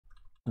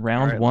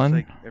Round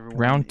one,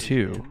 round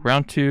two.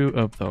 Round two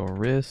of the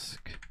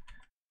Risk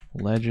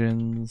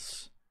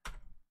Legends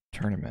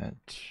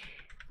tournament.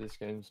 This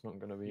game's not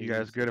gonna be. You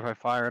guys good if I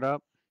fire it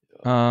up?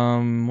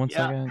 One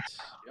second.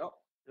 Yep.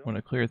 I want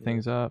to clear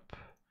things up.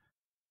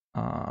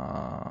 Go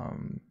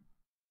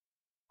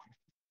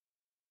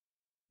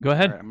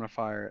ahead. All right, I'm gonna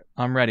fire it.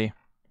 I'm ready.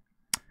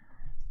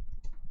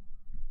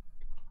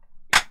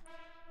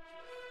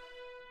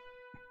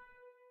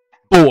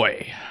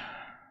 Boy.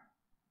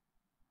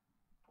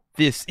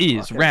 This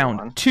is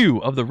round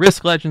two of the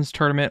Risk Legends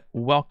tournament.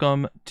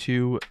 Welcome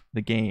to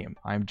the game.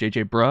 I'm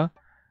JJbruhh,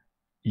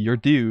 your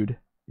dude,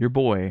 your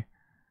boy,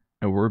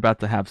 and we're about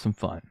to have some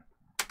fun.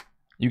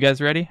 You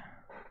guys ready?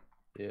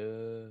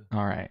 Yeah.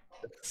 All right.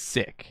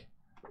 Sick.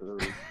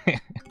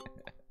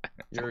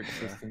 Your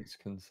existence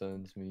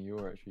concerns me.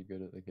 You're actually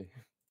good at the game.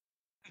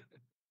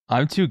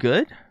 I'm too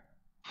good?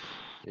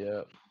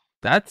 Yeah.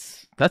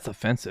 That's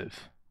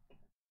offensive.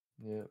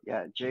 Yeah.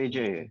 Yeah,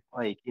 JJ,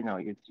 like, you know,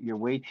 you're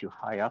way too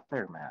high up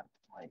there, man.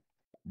 Like,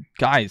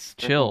 Guys,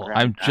 chill. Grand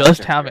I'm just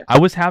Master having here. I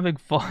was having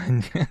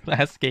fun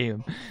last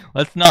game.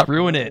 Let's not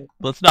ruin it.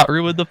 Let's not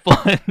ruin the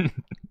fun.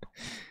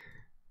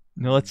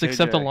 No, let's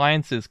accept JJ.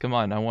 alliances. Come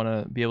on, I want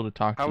to be able to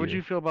talk to you. How would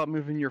you feel about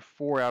moving your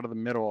 4 out of the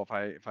middle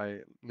if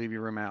I leave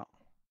your room out?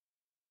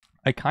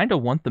 I kind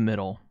of want the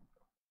middle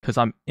cuz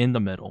I'm in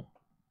the middle.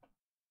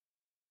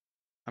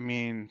 I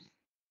mean,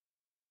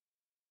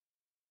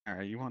 all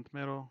right, you want the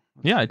middle?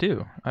 Yeah, I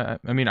do. I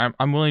mean,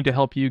 I'm willing to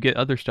help you get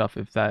other stuff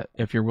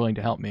if you're willing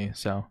to help me.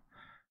 So,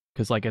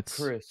 cuz like it's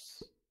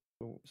Chris.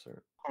 Oh,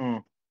 sorry.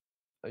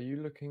 Are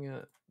you looking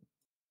at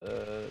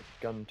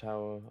Gun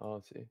Tower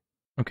Arty?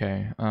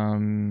 okay.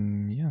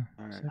 Yeah.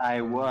 All right.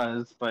 I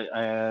was, but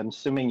I'm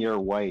assuming you're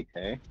white,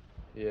 eh?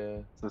 Yeah.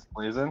 Is this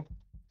Blazen?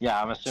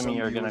 Yeah, I'm assuming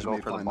you're gonna go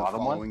for the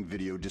bottom one.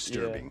 Video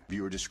disturbing. Yeah.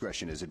 Viewer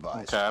discretion is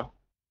advised. Okay.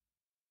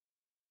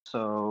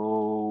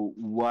 So,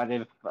 what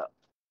if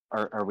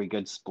are we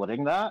good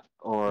splitting that,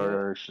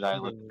 or should I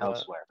look that.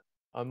 elsewhere?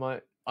 I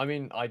might. I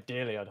mean,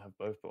 ideally, I'd have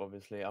both, but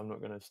obviously, I'm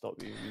not gonna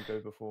stop you. You go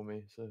before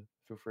me, so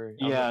feel free.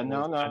 Yeah,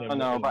 no,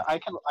 but I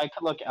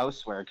could look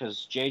elsewhere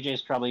because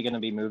JJ's probably gonna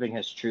be moving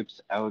his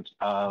troops out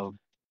of.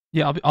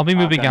 Yeah, I'll be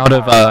moving Gun out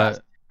of Tower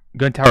West.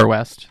 Gun Tower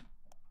West.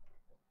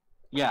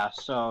 Yeah,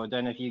 so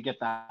then if you get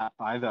that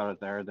 5 out of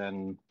there,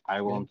 then I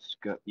won't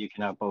go. You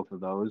can have both of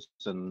those,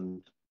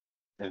 and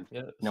if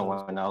no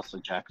one else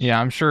objects. Yeah,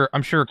 I'm sure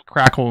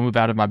Crackle will move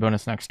out of my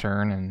bonus next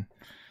turn, and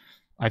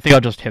I think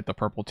I'll just hit the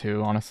purple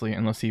too, honestly,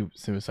 unless he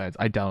suicides.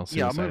 I doubt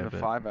Yeah, I'll suicide. move the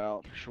 5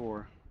 out for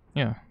sure.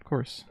 Yeah, of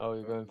course. Oh,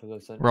 you're going for the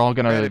center. We're all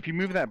gonna. Brad, if you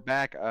move that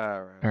back,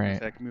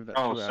 right. I can move that.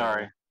 Oh, 2 out.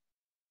 sorry.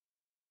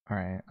 All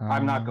right.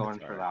 I'm not going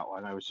for that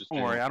one. I was just.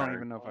 Don't worry, doing I don't card.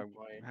 even know if I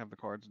have the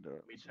cards to do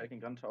it. We taking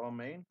Gun Tower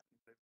main?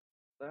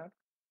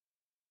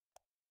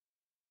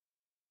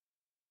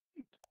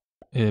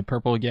 That?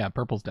 Purple. Yeah,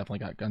 purple's definitely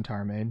got Gun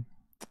Tower made.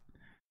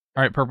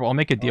 All right, purple. I'll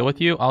make a deal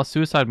with you. I'll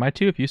suicide my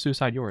 2 if you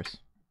suicide yours.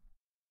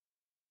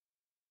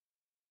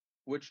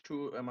 Which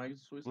 2 am I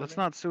suiciding? Let's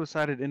not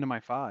suicide it into my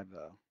 5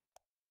 though.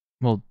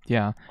 Well,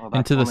 yeah. Well,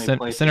 that's Into the only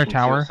place center you can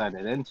tower. suicide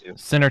it into.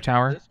 Center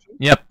tower. This 2?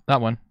 Yep, that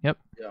one. Yep.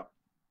 Yeah.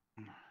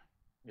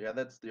 Yeah,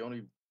 that's the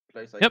only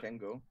place I Yep. can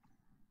go.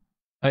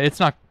 It's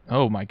not.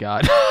 Oh my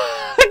god.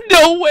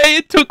 No way!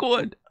 It took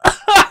one.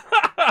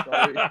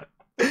 Sorry.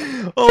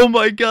 Oh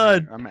my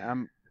god.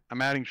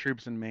 I'm adding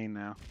troops in Maine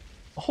now.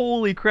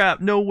 Holy crap!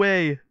 No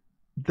way.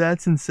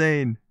 That's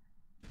insane.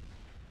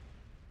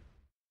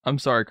 I'm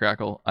sorry,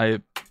 Crackle.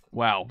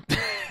 Wow.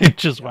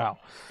 Just wow.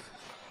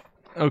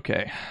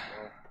 Okay.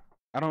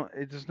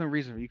 There's no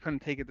reason you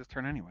couldn't take it this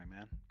turn anyway,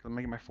 man. Cause I'm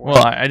making my 4.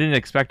 Well, I didn't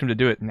expect him to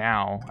do it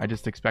now. I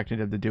just expected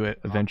him to do it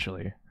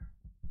eventually.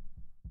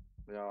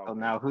 Yeah. So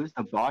now who's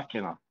the bot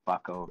gonna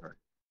fuck over?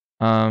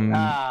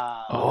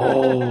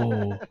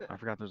 Oh. I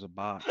forgot there's a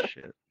bot.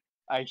 Shit.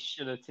 I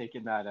should have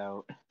taken that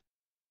out.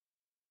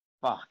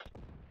 Fuck.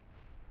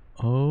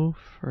 Oh,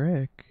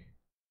 frick.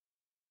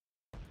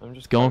 I'm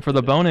just Going for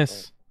the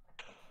bonus.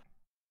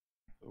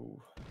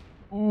 Ooh.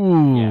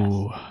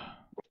 Ooh.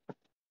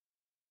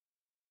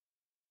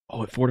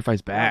 Oh, it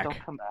fortifies back. No,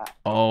 don't come back.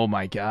 Oh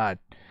my god.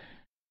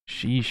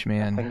 Sheesh, I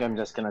man. think I'm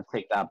just gonna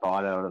take that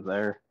bot out of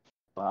there.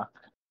 Fuck.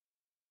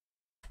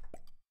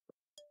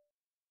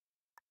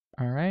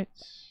 Alright.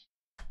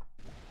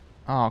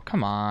 Oh,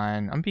 come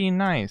on. I'm being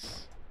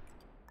nice.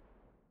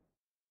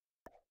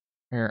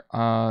 Here,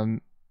 I'll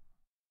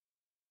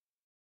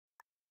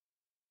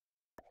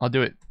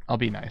do it. I'll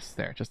be nice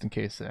there, just in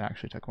case it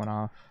actually took one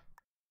off.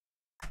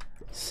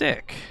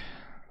 Sick.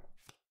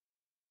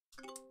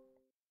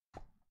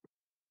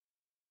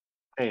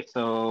 Okay,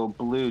 so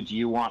Blue, do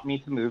you want me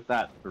to move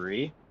that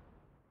 3?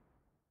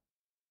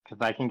 Because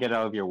I can get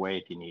out of your way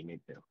if you need me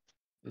to.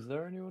 Is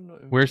there anyone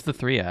not in? Where's the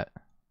 3 at?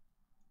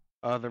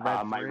 The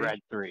red. My 3? red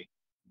 3.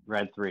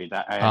 Red 3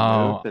 that I had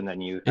Oh. moved, and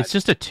then you. It's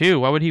just a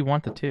 2. Why would he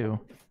want the 2?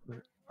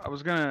 I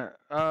was gonna.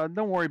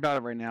 Don't worry about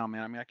it right now,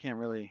 man. I mean, I can't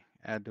really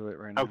add to it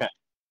right now. Okay.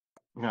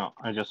 No,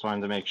 I just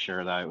wanted to make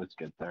sure that it was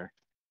good there.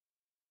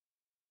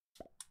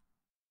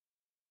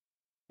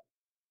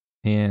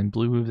 And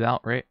blue moves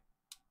out, right?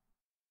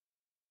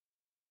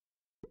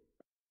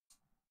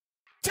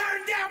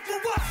 Turn down for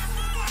what?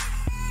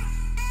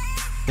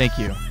 Thank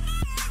you.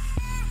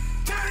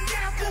 Turn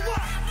down for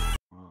what?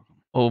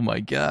 Oh my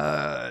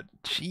god.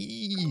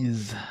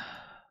 Jeez.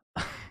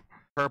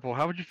 Purple,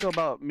 how would you feel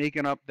about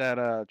making up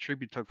that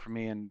tribute took for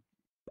me and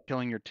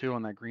killing your 2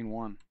 on that green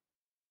 1?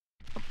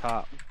 Up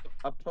top.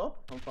 Up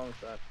top? I'm fine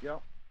with that. Yeah.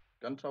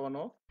 Gun tower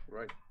north?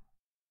 Right.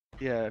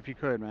 Yeah, if you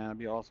could, man, that'd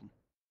be awesome.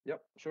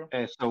 Yep, sure.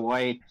 Okay, so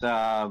White,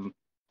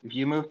 if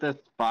you move this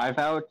 5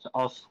 out,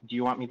 do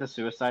you want me to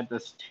suicide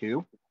this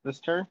 2 this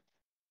turn?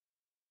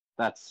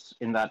 That's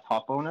in that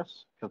top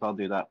bonus? Because I'll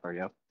do that for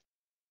you.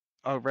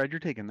 Oh, Red, you're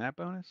taking that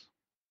bonus?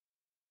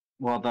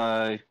 Well,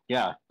 that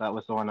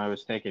was the one I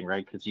was taking,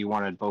 right? Because you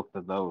wanted both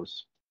of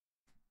those.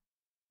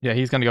 Yeah,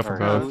 he's gonna go for Or,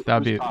 both. who's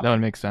That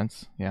would make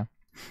sense. Yeah.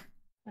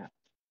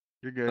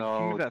 You're good. So-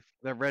 Can you move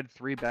that red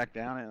 3 back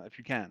down if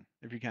you can?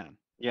 If you can.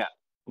 Yeah,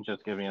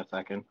 just give me a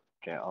second.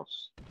 Okay, I'll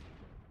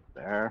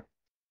there.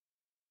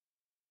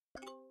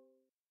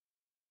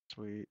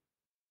 Sweet.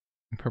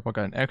 Purple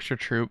got an extra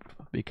troop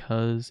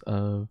because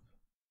of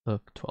the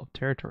 12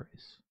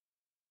 territories.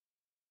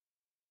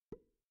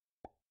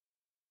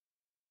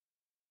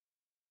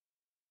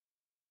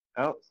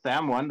 Oh,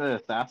 Sam won the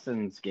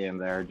Assassins game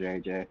there,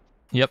 JJ.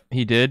 Yep,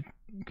 he did.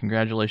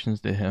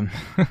 Congratulations to him.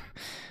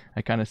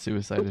 I kind of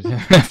suicided him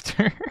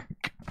after.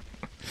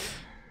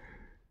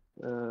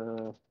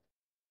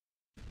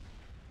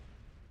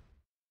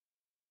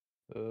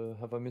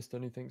 Have I missed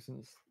anything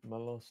since my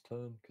last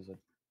turn? Because I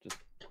just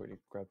quickly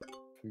grabbed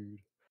food.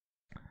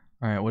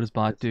 Alright, what does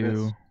bot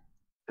do?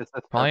 Is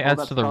this Probably purple adds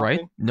that's to the right?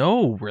 talking?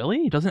 No,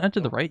 really? He doesn't add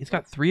to the right? He's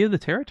got 3 of the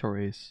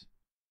territories.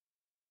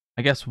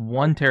 I guess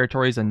 1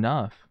 territory is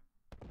enough.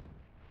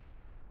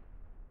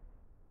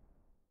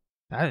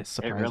 That is It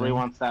surprising. really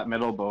wants that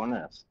middle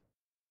bonus.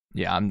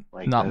 Yeah, I'm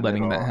Like not the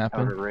letting that middle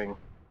outer happen. ring.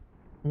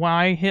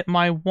 Why hit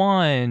my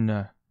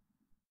 1?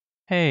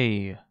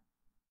 Hey.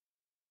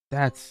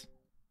 That's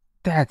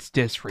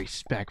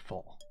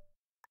disrespectful.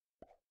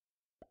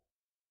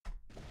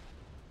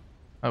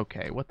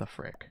 Okay, what the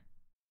frick?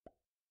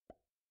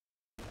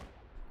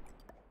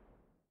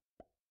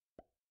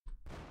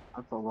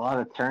 That's a lot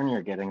of turn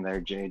you're getting there,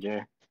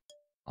 JJ.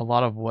 A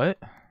lot of what?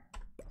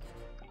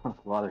 A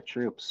lot of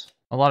troops.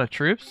 A lot of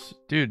troops?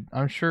 Dude,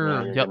 I'm Yeah,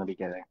 sure you're gonna be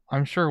getting.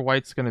 I'm sure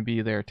White's gonna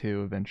be there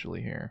too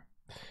eventually here.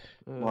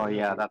 Well,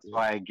 yeah, that's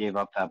why I gave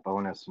up that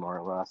bonus more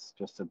or less,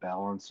 just to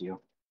balance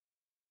you.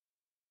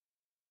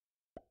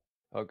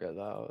 I'll get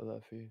that out of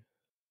there for you.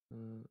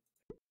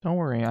 Don't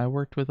worry, I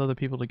worked with other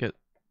people to get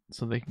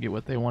so they can get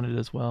what they wanted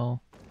as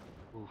well.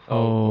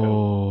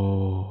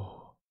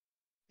 Oh.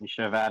 You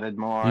should have added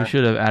more. You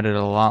should have added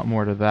a lot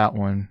more to that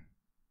one.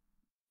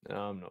 No,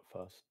 I'm not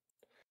fast.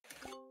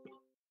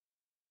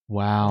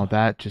 Wow,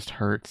 that just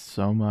hurts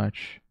so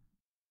much.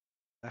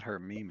 That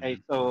hurt me, man. Hey,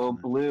 so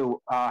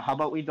Blue, how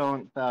about we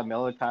don't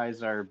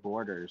militarize our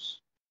borders?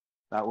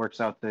 That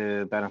works out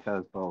to benefit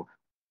us both.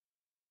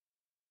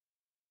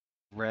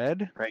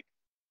 Red? Right.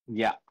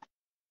 Yeah.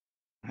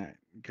 Alright,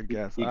 good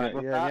guess. You good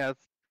with yeah, that? yeah,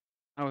 it's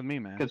not with me,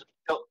 man. Because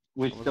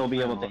we'd still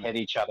be able to hit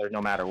each other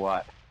no matter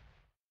what.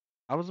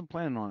 I wasn't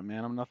planning on it,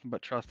 man. I'm nothing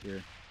but trust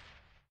here.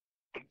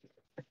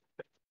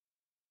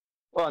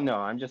 Well, no,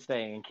 I'm just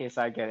saying, in case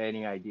I get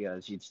any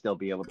ideas, you'd still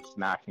be able to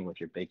smack me with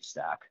your big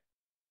stack.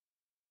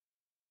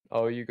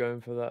 Oh, are you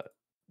going for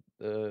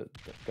that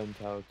gun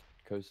tower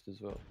coast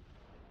as well?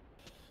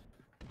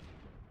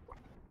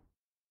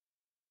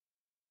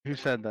 Who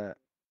said that?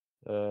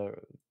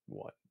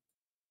 What?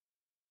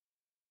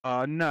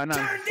 No, not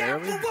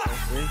necessarily. We'll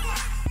see.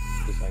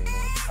 Just hanging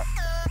out.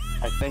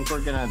 I think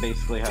we're gonna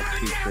basically have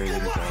 2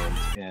 trading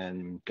zones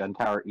in Gun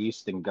Tower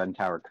East and Gun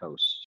Tower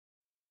Coast.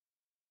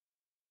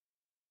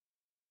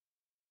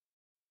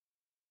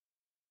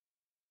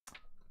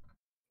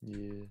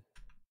 Yeah.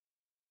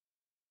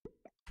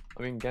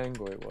 I mean,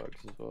 Gangway works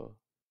as well,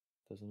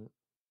 doesn't it?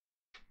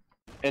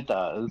 It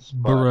does,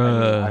 but I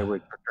mean, I Bruh.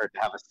 would prefer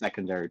to have a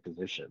secondary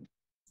position.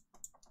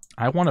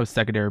 I want a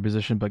secondary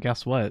position, but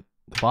guess what?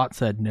 The bot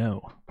said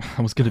no.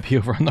 I was going to be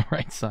over on the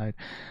right side.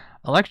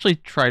 I'll actually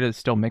try to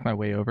still make my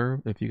way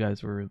over if you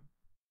guys were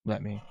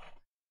let me.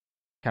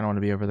 Kind of want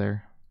to be over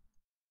there,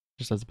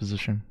 just as a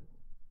position.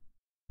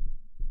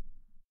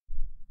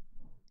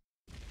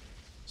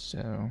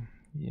 So,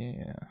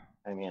 yeah.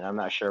 I mean, I'm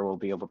not sure we'll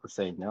be able to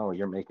say no.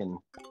 You're making.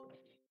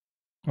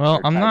 Well,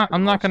 Your I'm type not of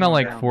gonna motion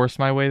like down. force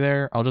my way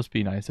there. I'll just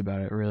be nice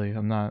about it, really.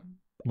 I'm not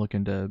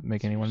looking to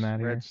make anyone mad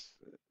here. Red's,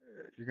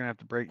 you're gonna have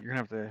to break. You're gonna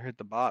have to hit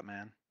the bot,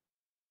 man.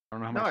 I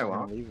don't know how No, much I you're gonna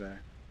won't. leave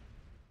there.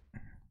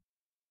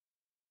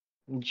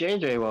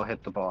 JJ will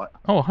hit the bot.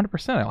 Oh,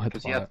 100% I'll hit the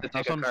Because he has bot. to That's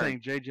take what a I'm card. saying.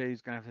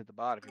 JJ's gonna have to hit the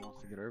bot if he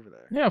wants to get over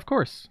there. Yeah, of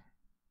course.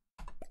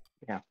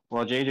 Yeah.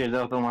 Well, JJ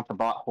doesn't want the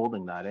bot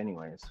holding that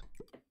anyways.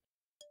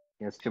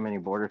 He has too many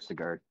borders to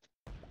guard.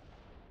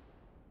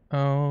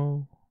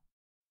 Oh.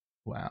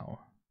 Wow.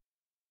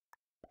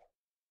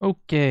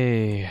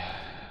 Okay.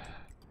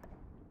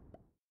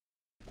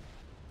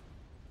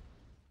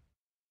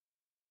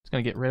 Just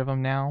gonna get rid of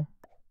him now.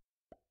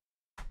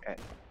 Okay.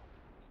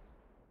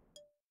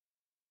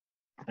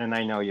 And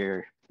I know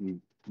you're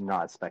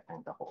not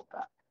expecting to hold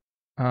that.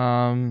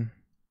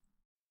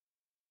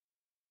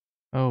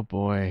 Oh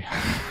boy.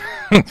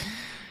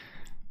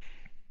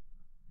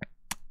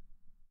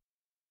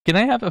 Can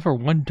I have it for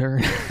one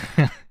turn?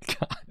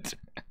 God.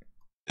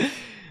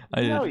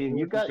 No,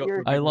 you got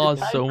your. I you're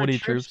lost tied so for many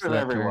troops with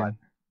that everyone. turn.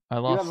 I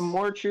You lost. have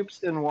more troops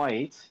than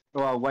white.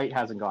 Well, white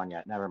hasn't gone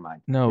yet. Never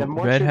mind. No, You have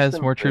more red troops has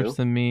than more blue. troops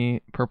than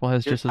me. Purple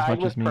has You're just as tied much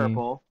with as me.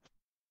 purple.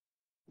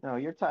 No,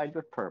 you're tied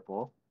with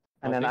purple.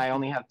 And then I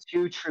only have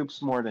 2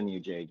 troops more than you,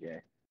 JJ.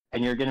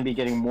 And you're going to be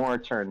getting more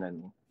turn than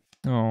me.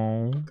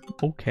 Oh,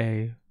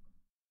 okay.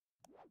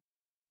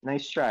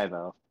 Nice try,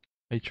 though.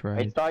 I I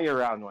tried. saw your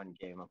round 1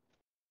 game.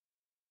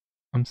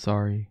 I'm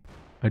sorry.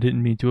 I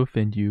didn't mean to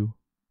offend you.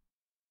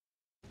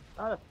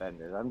 Not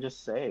offended. I'm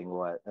just saying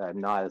what. I'm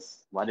not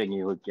letting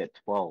you get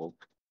 12.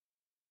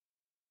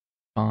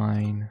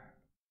 Fine.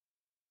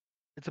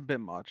 It's a bit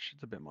much.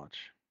 It's a bit much.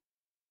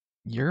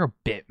 You're a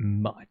bit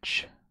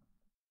much.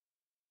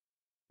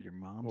 Your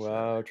mom.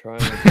 Wow,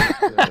 trying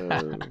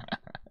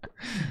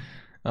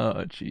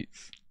Oh,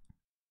 jeez.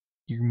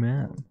 Your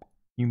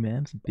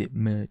mom's a bit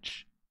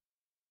much.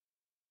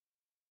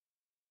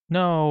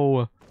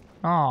 No.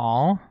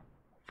 Aw.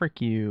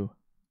 Frick you.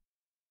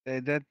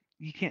 That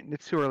you can't.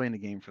 It's too early in the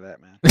game for that,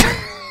 man.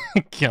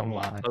 Come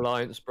on.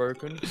 Alliance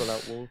broken. Full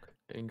out walk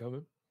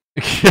incoming.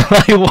 Can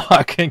I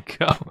walk and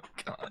go?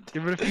 God.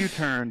 Give it a few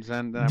turns,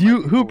 and then I might be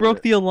Who cool with broke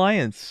it. the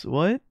alliance?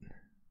 What?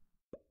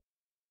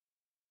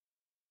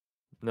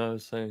 No, I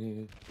was saying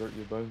you broke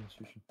your bones.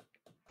 You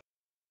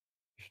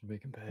should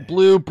make him pay.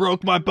 Blue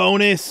broke my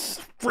bonus.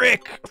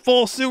 Frick!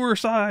 Full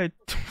suicide.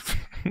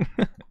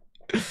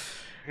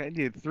 Okay,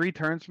 dude, 3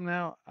 turns from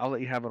now, I'll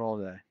let you have it all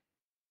day.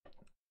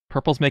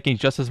 Purple's making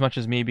just as much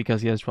as me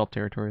because he has 12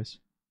 territories.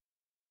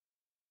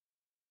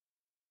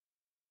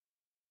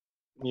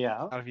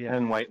 Yeah. Out of you.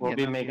 And white will Yeah,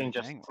 be out of you making and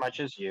just gang as much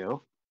as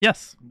you.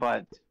 Yes.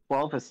 But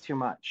 12 is too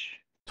much.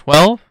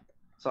 12?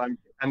 So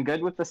I'm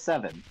good with the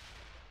 7.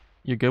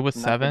 You're good with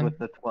I'm not 7? good with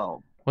the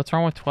 12. What's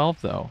wrong with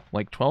 12 though?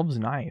 Like 12's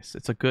nice.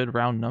 It's a good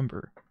round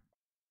number.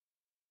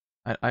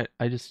 I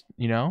just,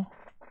 you know?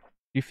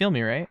 You feel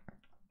me, right?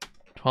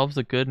 12's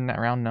a good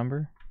round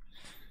number.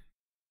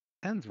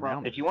 10's Well,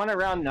 round. if you want a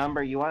round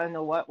number, you want to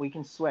know what? We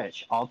can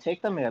switch. I'll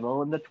take the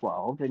middle and the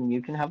 12, and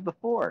you can have the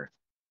 4.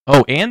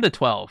 Oh, and the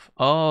 12.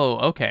 Oh,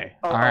 okay.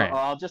 Oh, All right.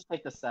 I'll just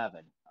take the 7.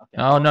 Okay.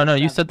 Oh, no, no.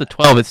 You said the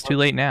 12. It's too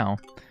late now.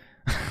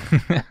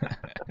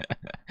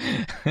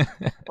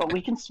 Well,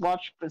 we can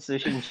swatch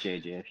positions,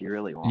 JJ, if you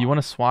really want. You want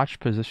to swatch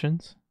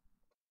positions?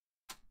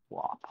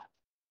 swap?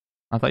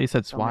 I thought you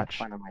said Don't make swatch.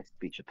 fun of my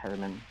speech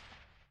impediment.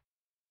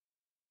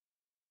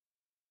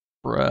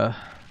 Bruh.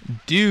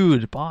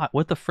 Dude, bot,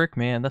 what the frick,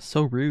 man? That's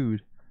so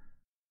rude.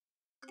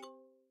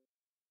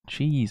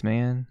 Jeez,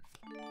 man.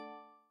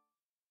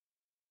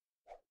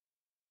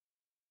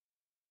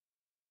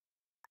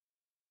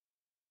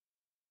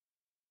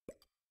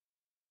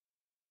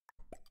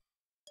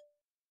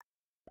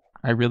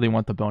 I really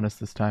want the bonus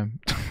this time.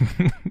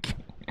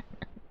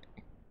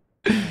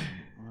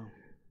 Well,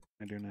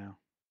 I do now.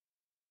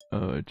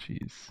 Oh,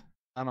 jeez.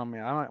 I don't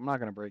mean I'm not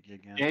gonna break you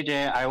again.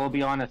 JJ, I will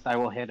be honest, I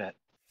will hit it.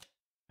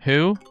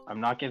 Who? I'm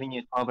not giving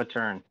you 12 a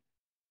turn.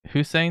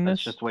 Who's saying That's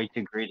this? just way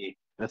too greedy.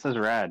 This is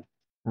red.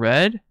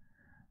 Red?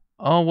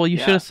 Oh, well, you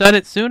Yeah. should have said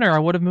it sooner. I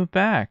would have moved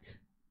back.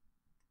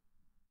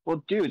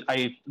 Well, dude,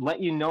 I let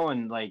you know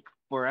in like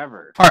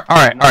forever. All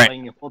right, I'm not all right.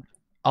 letting you full-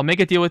 I'll make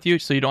a deal with you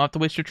so you don't have to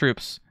waste your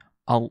troops.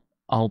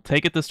 I'll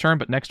take it this turn,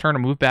 but next turn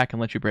I'll move back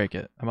and let you break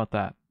it. How about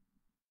that?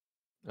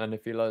 And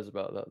if he lies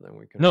about that, then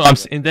we can. No,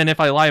 and then if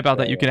I lie about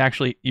that, you can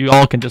actually, you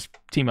all can just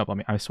team up on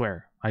me. I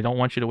swear. I don't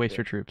want you to waste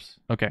your troops.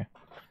 Okay. Is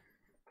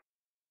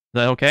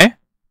that okay?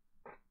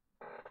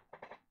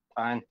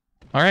 Fine.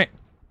 All right.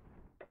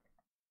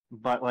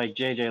 But like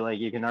JJ, like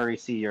you can already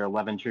see you're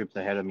 11 troops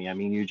ahead of me. I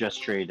mean, you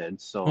just traded,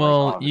 so.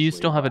 Well, like, you obviously,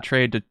 still have a but-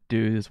 trade to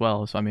do as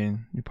well, so I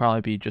mean, you'd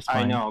probably be just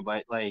fine. I know,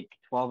 but like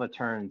 12 a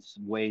turn's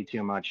way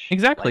too much.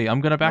 Exactly. Like,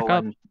 I'm gonna back no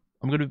up. one-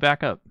 I'm gonna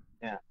back up.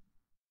 Yeah.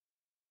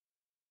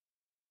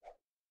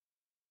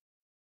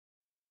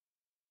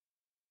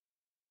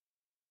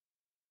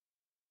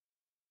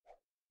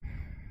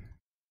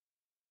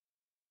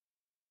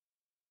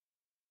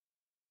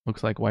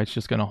 Looks like White's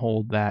just gonna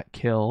hold that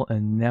kill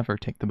and never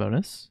take the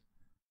bonus.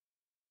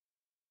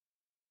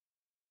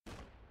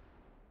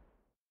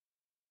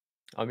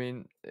 I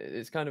mean,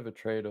 it's kind of a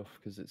trade-off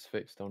because it's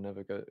fixed. I'll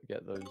never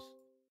get those.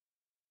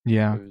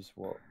 Yeah. Those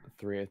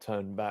 3 a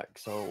turn back,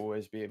 so I'll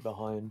always be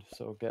behind.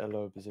 So I'll get a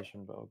lower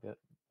position, but I'll get.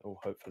 Oh,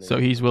 hopefully. So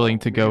he's willing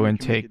to go and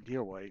Maybe we can take. make a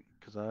deal, White,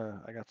 because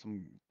I got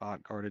some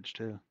bot cardage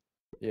too.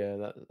 Yeah,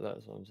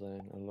 that's what I'm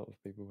saying. A lot of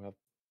people have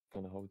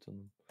kind of holds on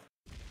them.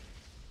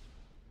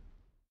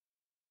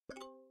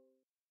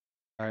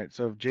 All right,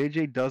 so if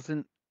JJ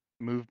doesn't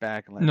move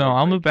back and let No, White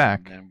I'll move break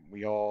him, back. then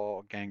we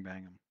all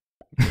gangbang him.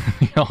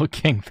 Oh,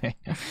 gangbang.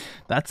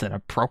 That's an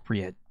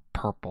appropriate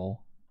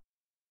purple.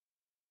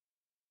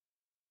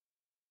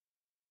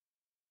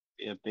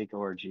 Be a big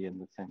orgy in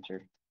the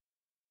center.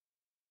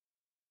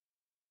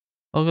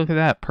 Oh, look at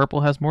that.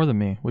 Purple has more than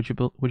me. Would you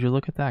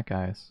look at that,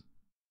 guys?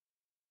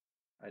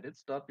 I did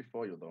start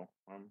before you though.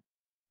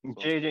 So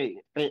JJ,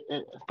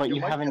 but You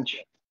you might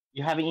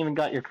haven't even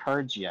got your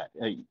cards yet,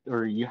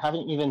 or you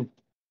haven't even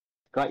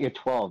got your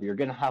 12. You're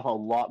gonna have a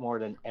lot more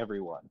than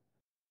everyone.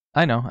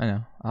 I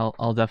know.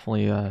 I'll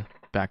definitely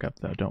back up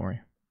though. Don't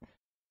worry.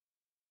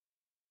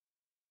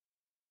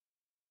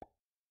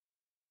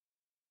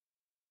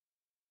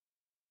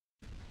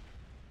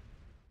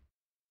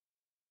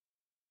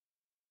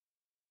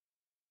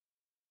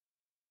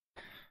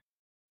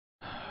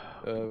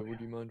 Would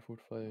you mind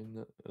fortifying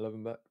that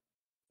 11 back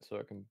so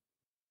I can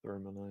throw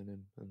my 9 in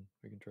and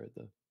we can trade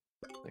there?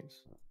 Thanks.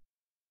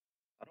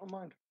 I don't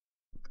mind.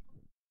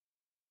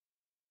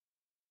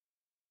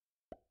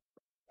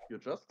 You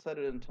just said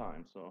it in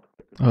time, so.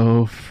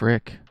 Oh,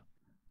 frick.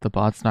 The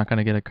bot's not going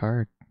to get a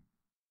card.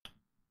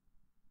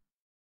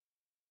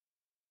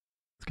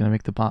 It's going to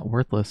make the bot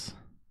worthless.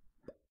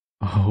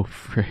 Oh,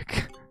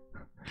 frick.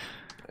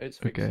 It's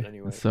fixed Okay,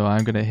 anyway. so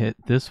I'm going to hit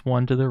this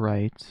one to the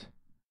right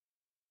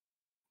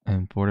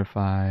and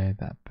fortify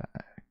that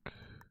back.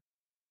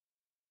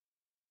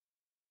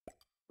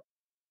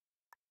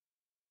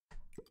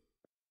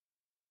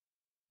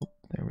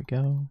 There we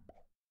go.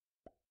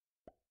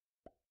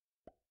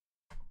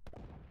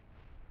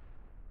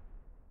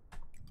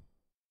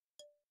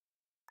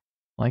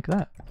 Like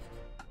that.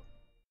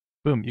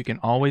 Boom, you can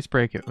always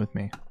break it with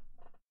me.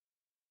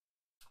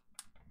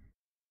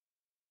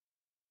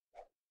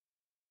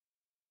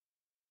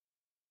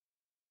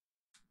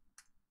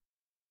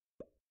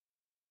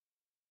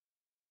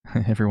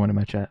 Everyone in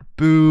my chat,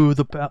 boo,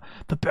 the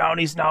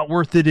bounty's not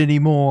worth it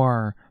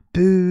anymore.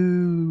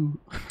 Boo.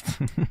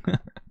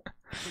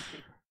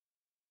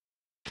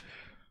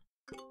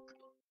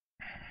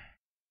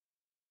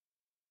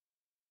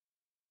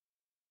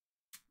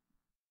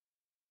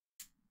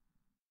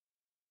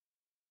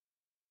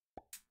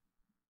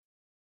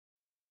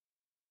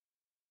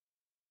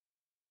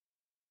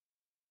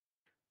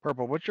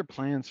 Purple, what's your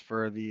plans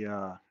for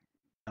the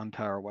Gun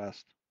Tower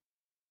West?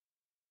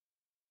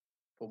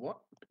 For what?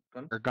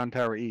 Or Gun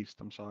Tower East,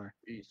 I'm sorry.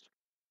 East.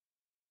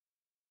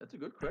 That's a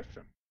good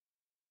question.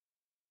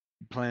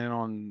 You planning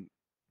on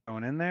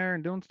going in there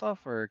and doing stuff,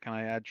 or can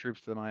I add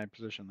troops to my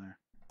position there?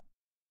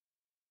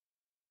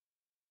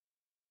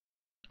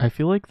 I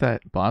feel like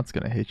that bot's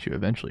gonna hit you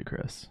eventually,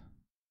 Chris.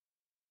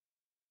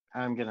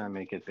 I'm gonna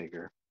make it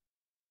bigger.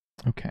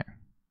 Okay.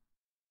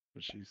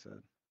 What she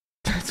said.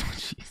 That's what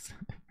she said.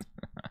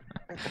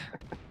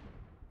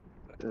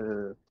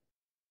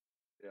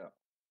 Yeah.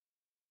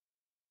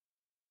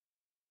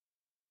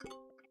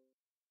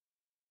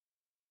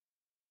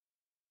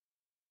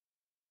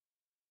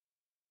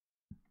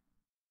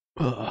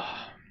 Ugh.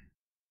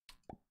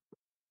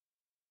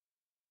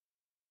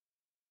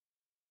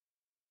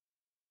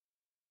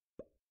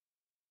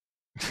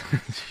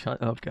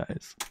 Shut up,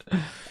 guys.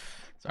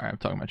 Sorry, I'm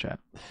talking my chat.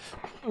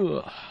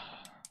 Ugh.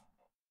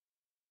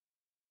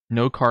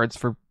 No cards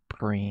for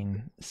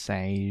green.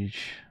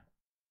 Sage.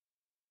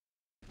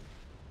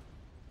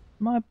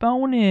 My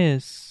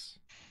bonus.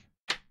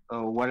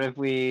 So what if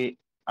we?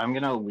 I'm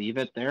gonna leave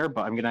it there,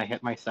 but I'm gonna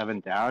hit my 7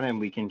 down, and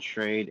we can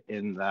trade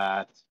in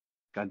that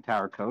Gun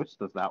Tower Coast.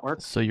 Does that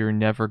work? So you're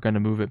never gonna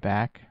move it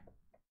back?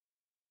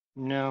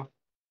 No.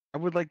 I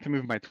would like to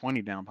move my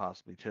 20 down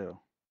possibly too.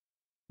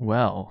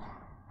 Well,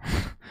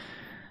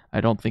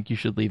 I don't think you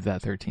should leave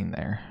that 13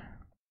 there.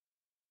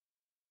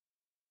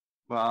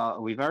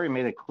 Well, we've already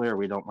made it clear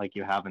we don't like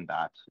you having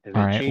that. If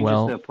All it right, changes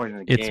well, to a point in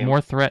the it's game,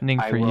 more threatening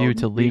I for will you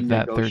to leave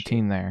that renegotiate.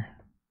 13 there.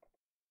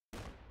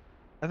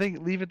 I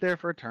think leave it there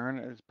for a turn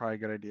is probably a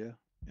good idea,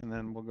 and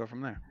then we'll go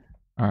from there.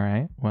 All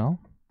right, well,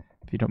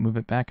 if you don't move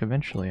it back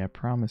eventually, I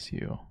promise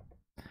you,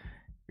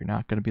 you're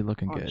not going to be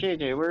looking good.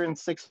 JJ, we're in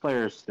 6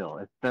 players still.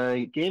 If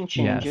the game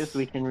changes, Yes.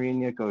 we can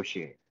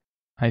renegotiate.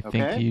 I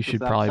think Okay? you Does should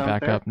that probably sound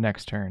back fair? up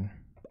next turn.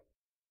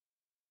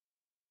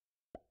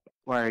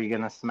 Why, are you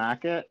gonna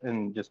smack it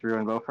and just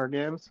ruin both our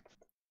games?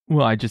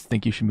 Well, I just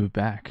think you should move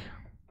back.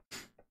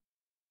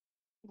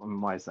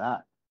 Why is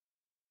that?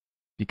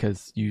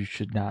 Because you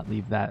should not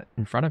leave that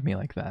in front of me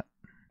like that.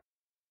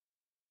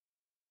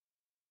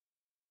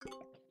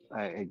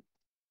 I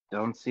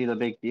don't see the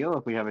big deal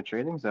if we have a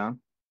trading zone.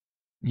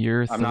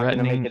 You're I'm not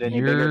gonna make threatening. it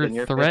any bigger You're than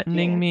your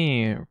threatening 15.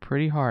 me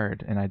pretty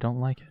hard, and I don't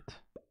like it.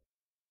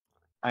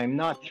 I'm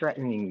not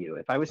threatening you.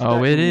 If I was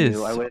Oh, it threatening is.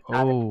 you, I would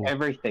have Oh. added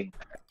everything.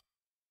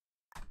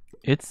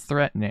 It's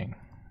threatening.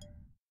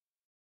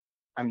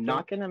 I'm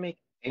not gonna make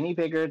any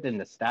bigger than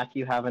the stack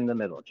you have in the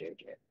middle,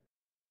 JJ.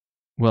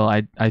 Well,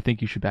 I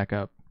think you should back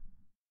up.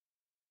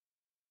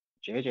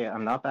 JJ,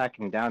 I'm not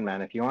backing down,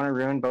 man. If you want to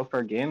ruin both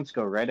our games,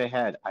 go right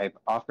ahead. I've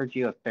offered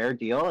you a fair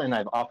deal, and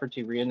I've offered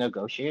to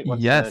renegotiate.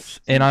 Once Yes,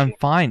 and I'm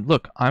fine.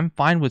 Look, I'm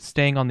fine with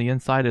staying on the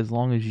inside as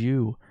long as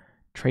you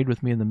trade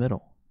with me in the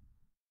middle.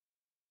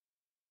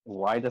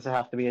 Why does it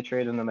have to be a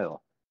trade in the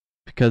middle?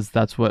 Because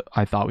that's what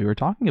I thought we were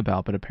talking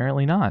about, but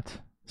apparently not.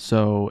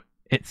 So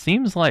it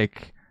seems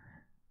like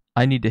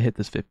I need to hit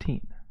this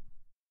 15.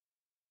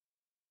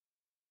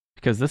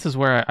 Because this is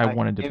where I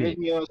wanted to be.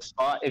 Giving you a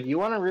spot. If you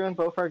want to ruin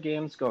both our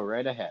games, go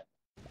right ahead.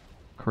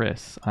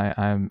 Chris,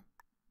 I'm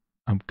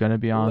gonna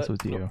be honest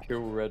Let's with not you.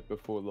 Kill red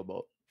before the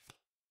bot.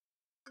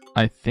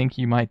 I think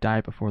you might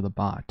die before the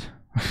bot,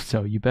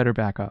 so you better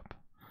back up.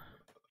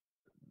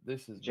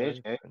 This is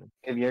JJ, very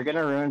if you're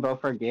gonna ruin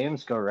both our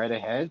games, go right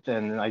ahead,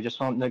 and I just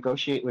won't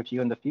negotiate with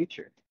you in the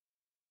future.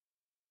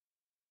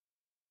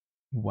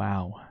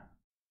 Wow.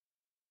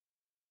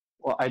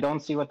 Well, I don't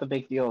see what the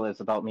big deal is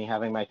about me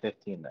having my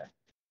 15 there.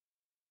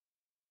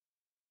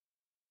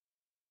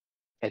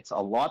 It's a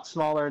lot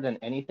smaller than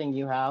anything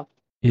you have.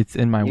 It's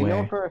in my You way.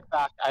 know for a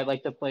fact I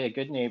like to play a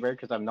good neighbor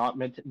because I'm not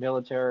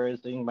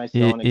militarizing my It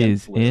stone against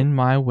is blue. in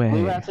my Blue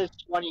way. has his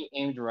 20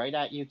 aimed right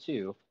at you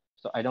too,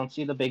 so I don't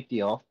see the big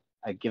deal.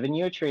 I've given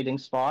you a trading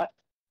spot.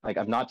 Like,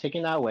 I'm not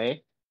taking that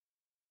away.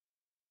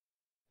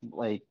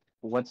 Like,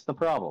 what's the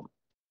problem?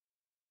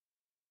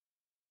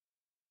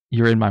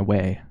 You're in my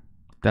way.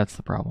 That's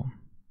the problem.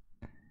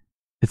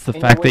 It's the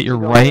In fact your way that you're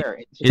to go right. where?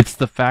 It's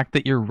the fact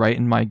that you're right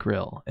in my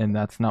grill, and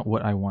that's not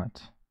what I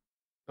want.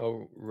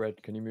 Oh,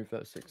 red, can you move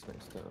that 6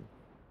 next turn?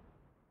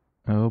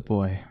 Oh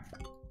boy.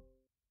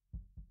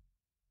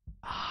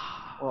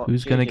 Well,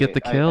 Who's gonna get JJ,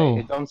 the kill?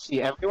 I don't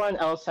see. Everyone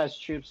else has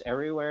troops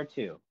everywhere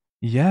too.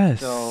 Yes.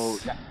 So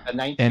the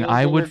 19 And is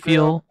I in your would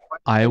feel grill,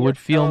 20 I in your would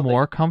feel grill, the more 10 in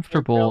your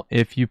comfortable grill.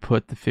 if you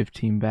put the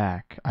 15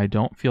 back. I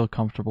don't feel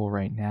comfortable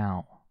right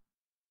now.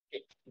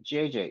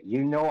 JJ,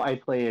 you know I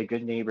play a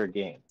good neighbor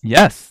game.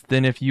 Yes,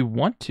 then if you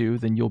want to,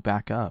 then you'll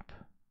back up.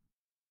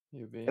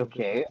 You're being a good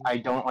Okay, neighbor. I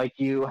don't like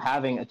you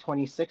having a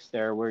 26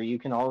 there where you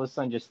can all of a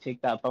sudden just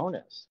take that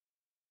bonus.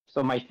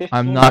 So my 15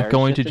 I'm not there is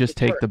going to a just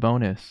take deterrent. the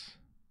bonus.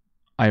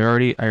 I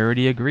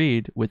already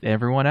agreed with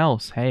everyone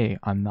else. Hey,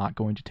 I'm not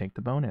going to take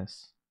the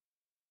bonus.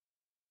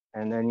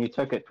 And then you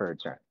took it for a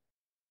turn.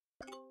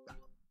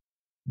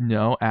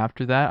 No,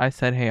 after that I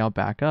said, hey, I'll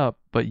back up,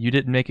 but you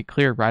didn't make it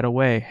clear right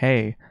away,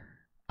 hey,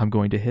 I'm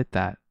going to hit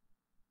that.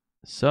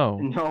 So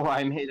No,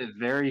 I made it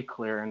very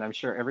clear, and I'm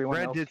sure everyone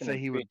Red else did can say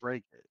he agree. would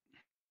break it.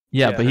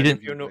 yeah, but he if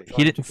didn't you're not he trying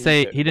to didn't keep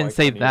say it, he didn't why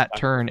say can't you that back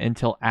turn up?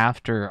 until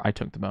after I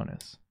took the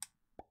bonus.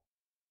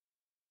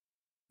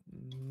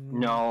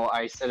 No,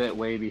 I said it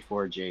way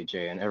before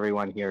JJ, and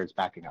everyone here is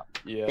backing up.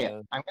 Yeah. Okay,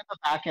 I'm gonna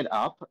back it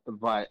up,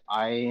 but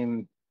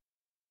I'm.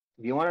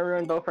 If you want to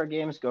ruin both our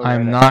games, go I'm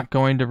right not ahead.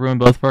 going to ruin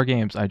both of our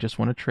games. I just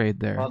want to trade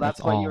there. Well, that's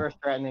all. what you were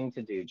threatening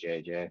to do,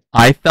 JJ.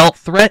 I felt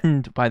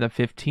threatened by the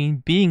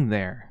 15 being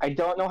there. I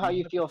don't know how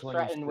you have feel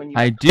 26. threatened when you.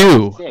 I have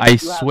do. 26. I You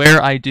have-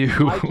 swear I do.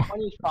 My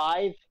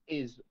 25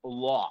 is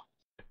locked.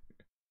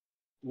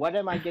 What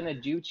am I gonna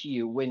do to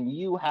you when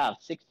you have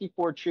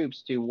 64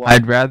 troops to what?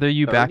 I'd rather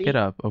you back 30? it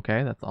up.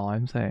 Okay, that's all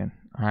I'm saying.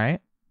 All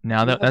right. Now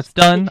You that have that's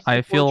done, I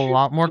 64 feel a troops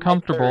lot more to my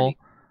 30. comfortable.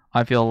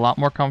 I feel a lot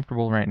more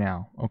comfortable right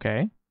now.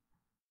 Okay.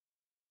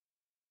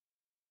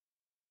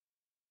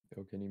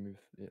 Oh, can you move?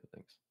 Yeah,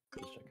 thanks.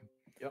 Just checking.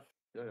 Yeah.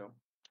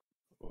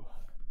 Oh,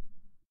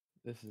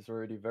 this is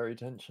already very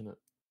tensionate.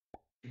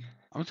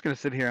 I'm just gonna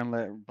sit here and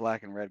let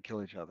black and red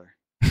kill each other.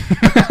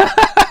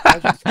 I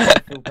just kind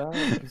of feel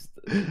bad because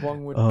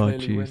one would Oh,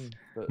 clearly jeez. win.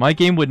 But My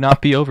game would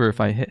not be over if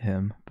I hit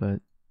him,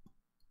 but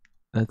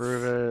that's.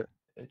 Prove it.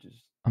 it just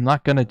I'm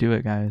not gonna do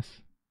it,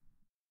 guys.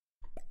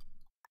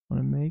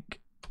 Want to make?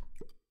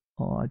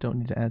 Oh, I don't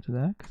need to add to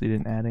that because he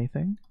didn't add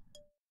anything.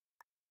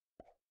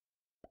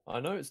 I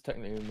know it's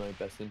technically in my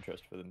best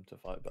interest for them to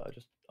fight, but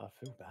I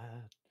feel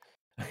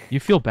bad. You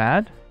feel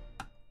bad?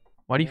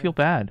 Why do you Yeah. feel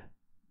bad?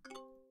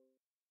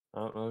 I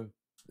don't know.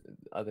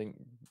 I think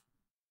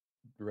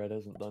red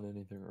hasn't done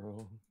anything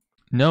wrong.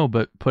 No,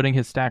 but putting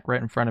his stack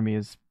right in front of me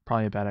is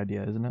probably a bad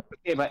idea, isn't it?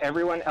 Okay, but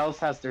everyone else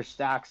has their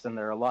stacks and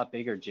they're a lot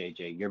bigger,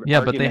 JJ. Your Yeah,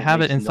 but they argument have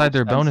it makes no inside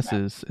their sense now.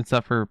 bonuses,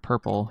 except for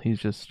purple. He's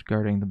just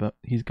guarding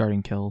he's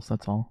guarding kills.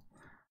 That's all.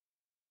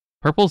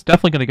 Purple's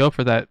definitely gonna go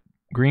for that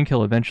green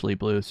kill eventually,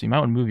 blue. So you might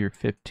want to move your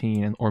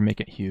 15 or make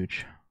it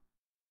huge.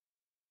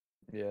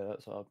 Yeah,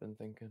 that's what I've been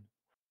thinking.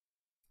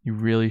 You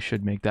really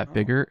should make that Oh,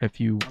 bigger if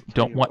you I'll tell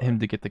don't you want what. him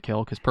to get the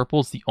kill, because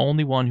purple's the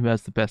only one who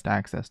has the best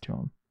access to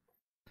him.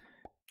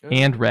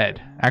 And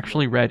red,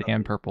 actually red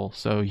and purple.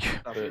 So you,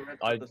 But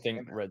I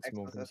think red's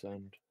more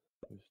concerned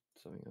with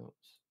something else.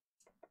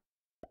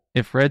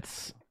 if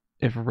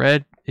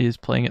red is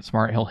playing it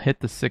smart, he'll hit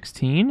the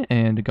 16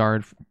 and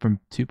guard from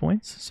 2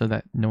 points so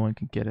that no one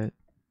can get it.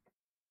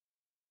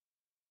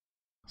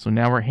 So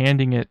now we're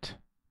handing it.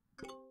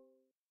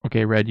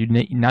 Okay, red,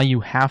 now you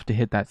have to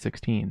hit that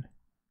 16,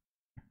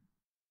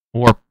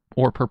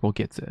 or purple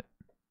gets it.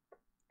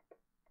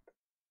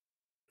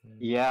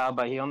 Yeah,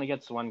 but he only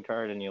gets one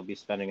card, and you'll be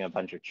spending a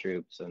bunch of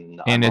troops,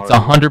 and And I'm it's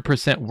already-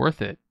 100%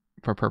 worth it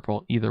for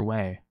purple either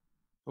way.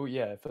 Oh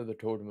yeah, for the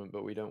tournament,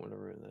 but we don't want to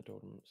ruin their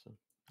tournament, so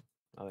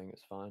I think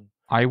it's fine.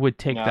 I would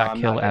take No, that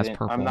I'm kill not as hitting-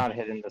 purple. I'm not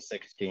hitting the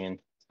 16.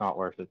 It's not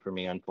worth it for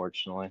me,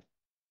 unfortunately.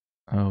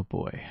 Oh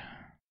boy.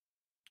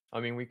 I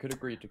mean, we could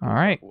agree to All kill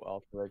right.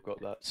 purple after they've got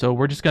that. So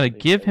we're just gonna They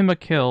give say him a they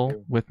kill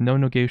do. with no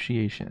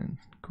negotiation.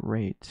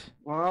 Great.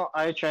 Well,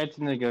 I tried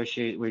to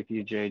negotiate with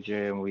you,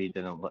 JJ, and we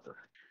didn't.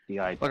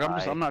 DI. Look,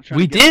 I'm not trying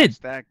We to get my did!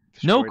 stack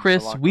No, destroyed to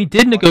Chris, lock we a- did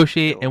lock a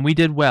negotiate kill. and we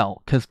did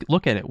well. Cause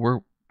look at it, we're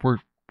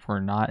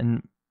not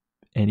in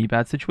any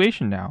bad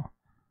situation now.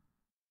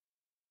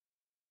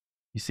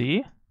 You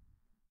see?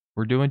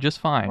 We're doing just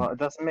fine. Well, it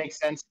doesn't make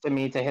sense to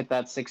me to hit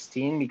that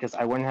 16 because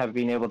I wouldn't have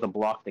been able to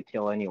block the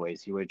kill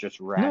anyways. You would just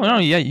ran. No,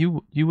 in. yeah, you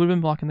would have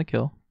been blocking the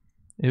kill.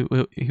 He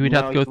would have to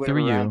No, go you would've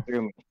through ran you.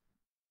 through me.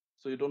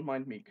 So you don't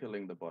mind me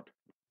killing the bot?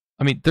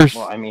 I mean, there's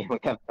Well, I mean, we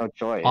have no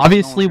choice.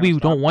 obviously No one's we gonna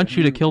don't stop want it.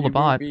 you to kill the will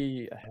bot.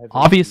 be heavily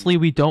Obviously,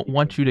 we don't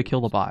want you to confused.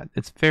 kill the bot.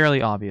 It's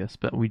fairly obvious,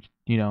 but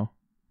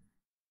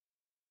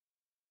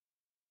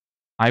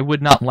I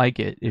would not like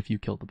it if you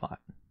killed the bot.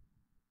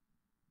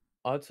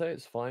 I'd say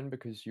it's fine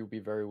because you'll be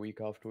very weak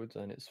afterwards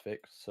and it's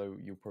fixed, so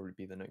you'll probably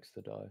be the next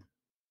to die.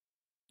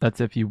 That's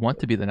if you want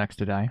to be the next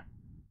to die.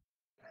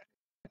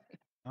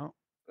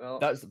 Well,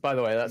 That's, by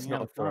the way, that's Yeah,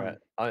 not a fine. threat.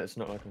 It's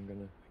not like I'm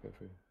gonna go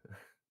through.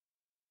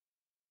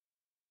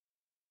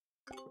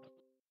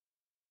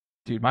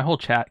 Dude, my whole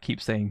chat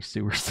keeps saying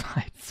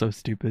suicide. It's so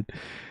stupid.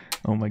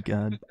 Oh my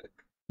god.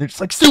 They're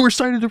just like,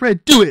 suicide of the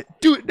red, do it!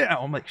 Do it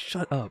now! I'm like,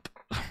 shut up.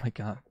 Oh my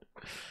god.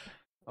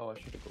 Oh, I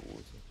should have got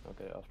water. I'll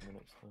get it after the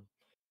next time.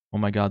 Oh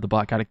my god, the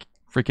bot got a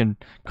freaking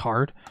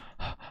card.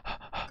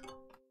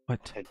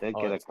 What? I did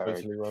Oh, get a it's card.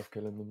 totally rough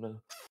killing them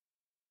now.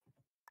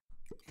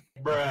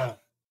 Bruh.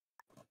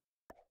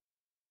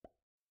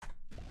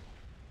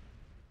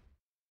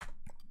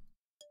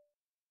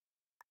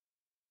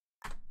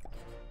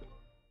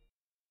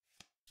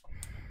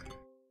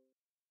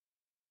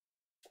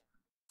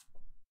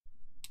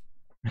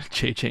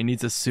 JJ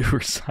needs a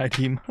suicide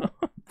emote.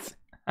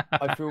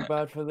 I feel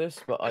bad for this,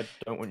 but I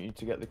don't want you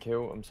to get the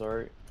kill. I'm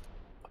sorry.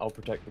 I'll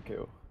protect the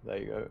kill. There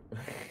you go.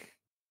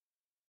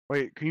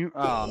 Wait, can you?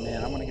 Oh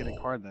man, I'm gonna get a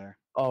card there.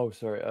 Oh,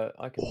 sorry.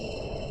 I can.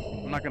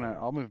 I'm not gonna.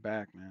 I'll move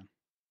back, man.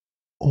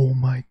 Oh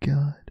my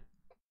god.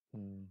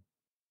 Hmm.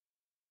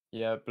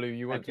 Yeah, Blue,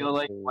 you I went. feel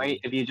like white.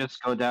 If you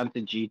just go down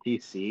to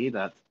GTC,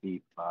 that's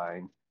be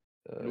fine.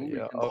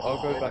 Yeah,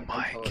 I'll go Oh back.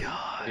 my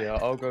god. Yeah,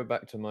 I'll go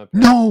back to my.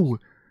 No!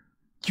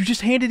 You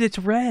just handed it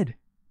to red.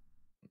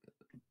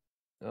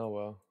 Oh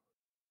well.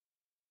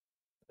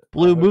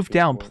 Blue, hope move this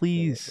down, won't kill it,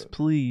 please. but-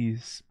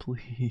 Please.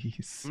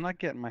 Please. I'm not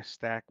getting my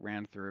stack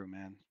ran through,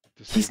 man.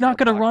 to He's save not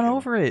for a gonna bot run kill.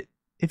 over it.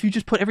 If you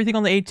just put everything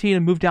on the 18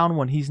 and move down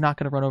one, he's not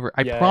gonna run over it.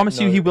 I Yeah, promise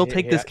you no, he will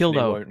take this kill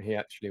actually though. Won't. He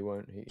actually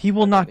won't. He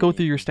will I don't not go think he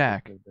through your can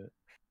stack. take it.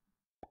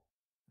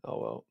 Oh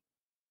well.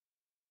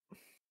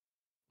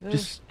 Eh,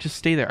 Just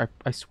stay there,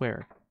 I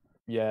swear.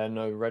 Yeah,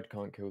 no, red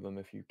can't kill them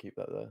if you keep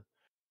that there.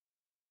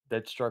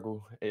 They'd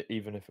struggle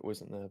even if it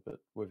wasn't there, but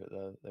with it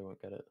there, they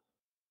won't get it.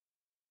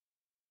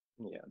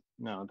 Yeah,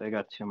 no, they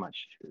got too much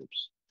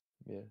troops,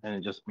 Yeah. and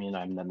it just means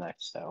I'm the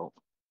next out.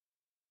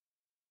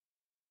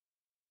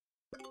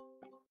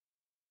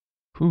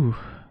 Whew,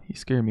 he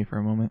scared me for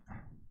a moment.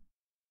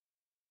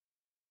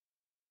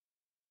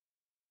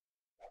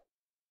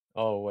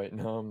 Oh wait,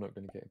 no, I'm not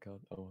gonna get a card.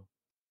 Oh well.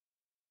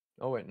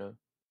 Oh wait, no.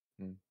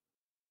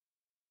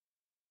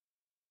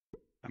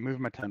 I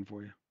moved my 10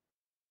 for you.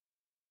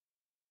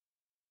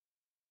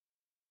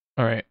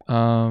 Alright,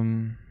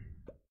 let's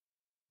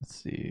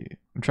see.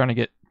 I'm trying to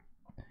get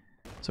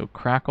so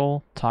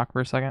Crackle, talk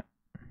for a second.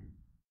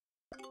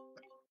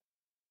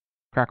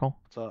 Crackle?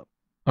 What's up?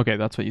 Okay,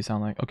 that's what you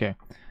sound like. Okay.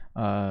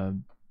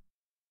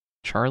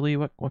 Charley,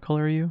 what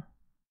color are you?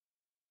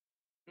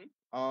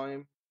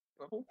 I'm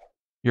purple.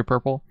 You're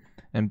purple.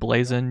 And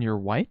Blazen, you're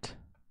white?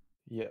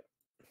 Yeah.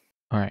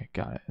 Alright,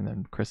 got it. And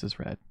then Chris is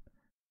red.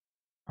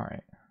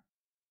 Alright.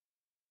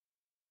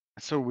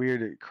 It's so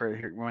weird.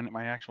 When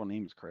my actual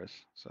name is Chris,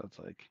 so it's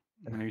like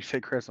when you say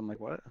Chris, I'm like,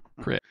 what?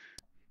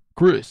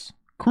 Chris.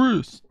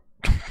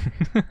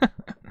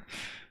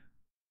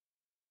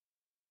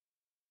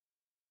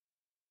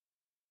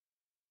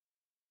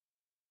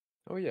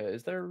 Oh yeah,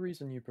 is there a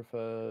reason you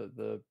prefer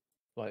to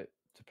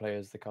play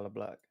as the color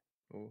black?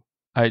 Or...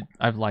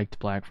 I've liked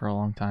black for a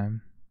long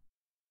time.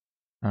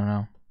 I don't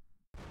know.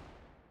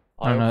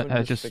 I I don't know, often I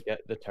just just- forget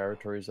the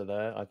territories are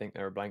there. I think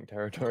they're a blank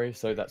territory,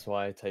 so that's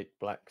why I take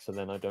black, so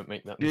then I don't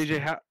make that JJ,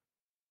 mistake.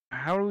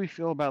 how do we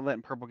feel about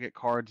letting purple get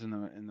cards in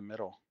the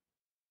middle?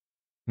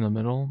 In the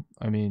middle,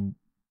 I mean,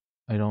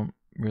 I don't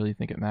really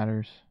think it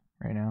matters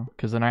right now.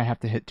 Because then I have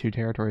to hit 2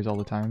 territories all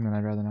the time, and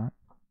I'd rather not.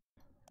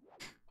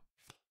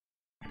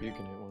 You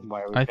can hit one.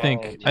 Why are we I calling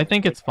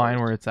think it it's fine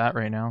cards? where it's at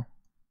right now.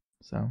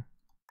 So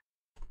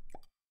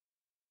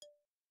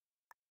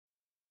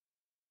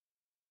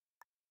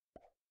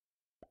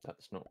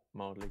That's not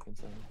mildly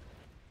concerning.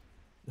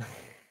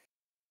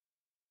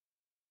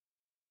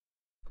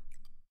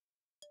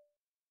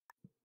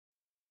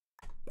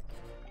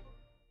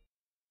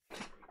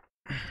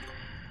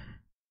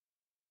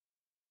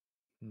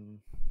 Hmm.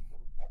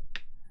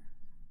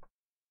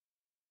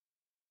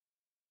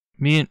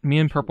 me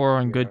and purple are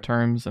on Yeah. good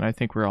terms, and I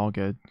think we're all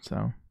good.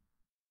 So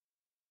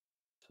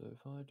So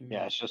if I do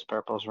Yeah, it's just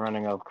purple's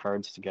running out of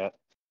cards to get.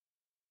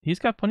 he's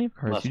got plenty of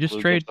cards. Unless You just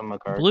blue trade gives them a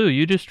card. blue.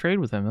 You just trade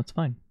with him. That's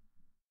fine.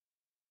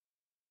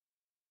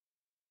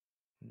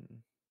 Hmm.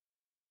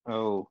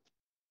 Oh,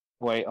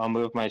 Wait, I'll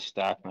move my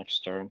stack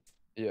next turn.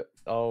 Yeah.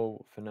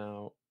 Oh, for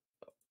now.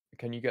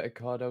 Can you get a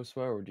card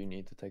elsewhere, or do you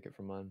need to take it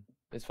from mine?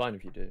 It's fine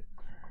if you do.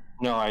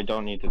 No, I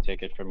don't need to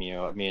take it from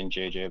you. Me and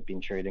JJ have been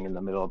trading in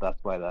the middle.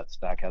 That's why that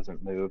stack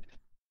hasn't moved.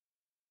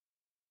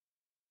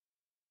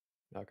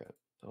 Okay.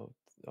 I'll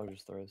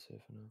just throw this here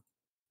for now.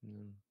 And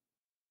then...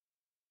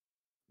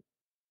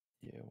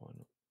 Yeah, why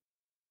not?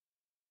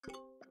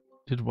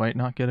 Did white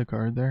not get a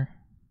card there?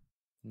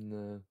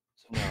 No.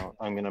 No,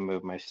 I'm gonna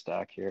move my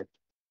stack here.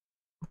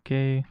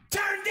 Okay.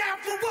 Turn down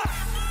for what?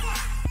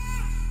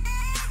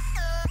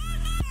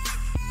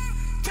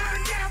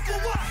 Turn down for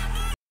what?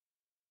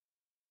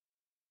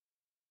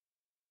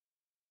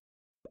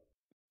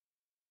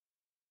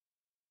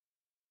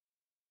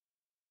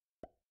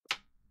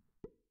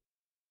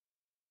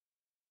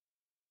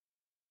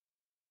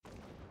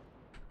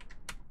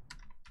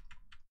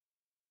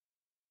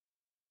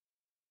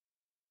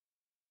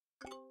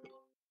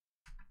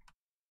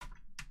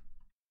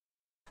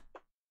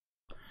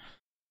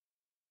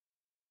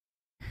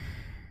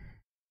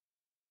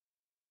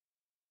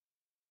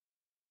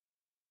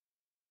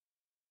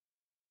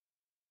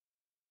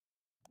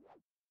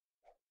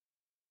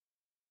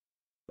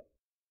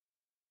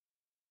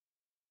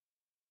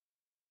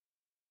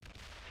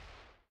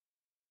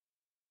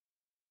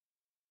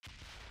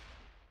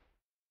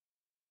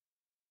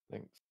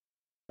 Thanks.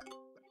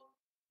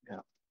 Yeah.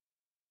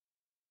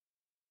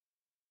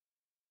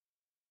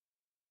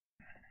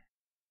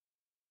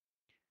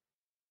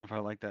 If I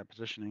like that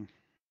positioning.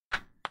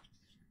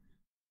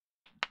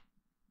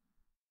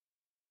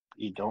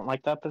 You don't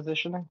like that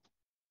positioning?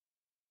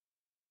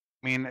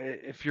 I mean,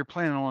 if you're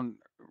planning on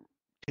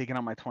taking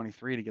out my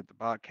 23 to get the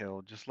bot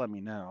kill, just let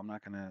me know. I'm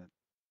not gonna.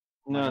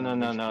 No,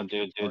 gonna waste no, any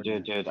dude. card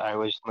minutes. I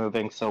was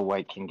moving so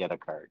white can get a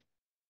card.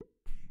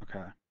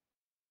 Okay.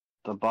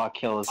 The bot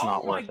kill is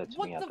not Oh my, worth it to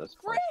what me at the this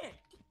point. frick?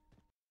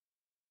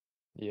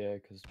 Yeah,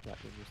 because Black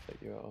will just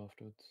take you out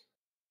afterwards.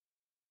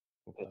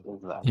 Or It purple.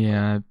 is that.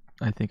 Yeah,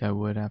 I think I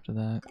would after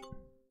that.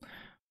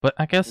 But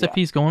I guess if Yeah,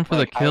 he's going for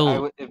Like, the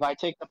kill, if I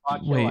take the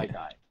bot kill, I Wait.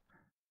 die.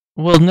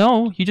 well,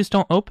 no, you just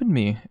don't open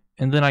me,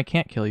 and then I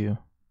can't kill you.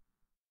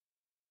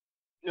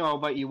 No,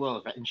 but you will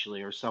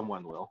eventually, or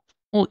someone will.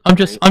 Well,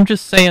 Right. I'm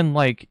just saying,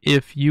 like,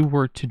 if you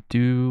were to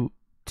do,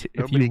 if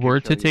Nobody you can were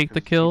kill to you take the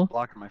 'cause he's kill,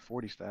 blocking my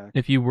 40 stack.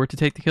 if you were to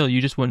take the kill, you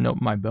just wouldn't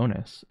open my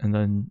bonus, and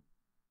then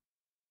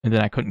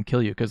I couldn't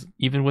kill you, because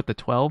even with the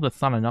 12,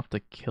 that's not enough to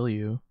kill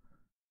you.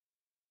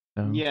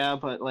 So, Yeah,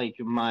 but like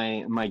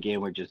my game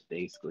would just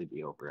basically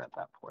be over at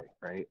that point,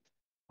 right?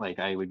 Like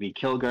I would be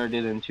kill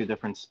guarded in 2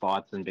 different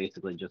spots and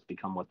basically just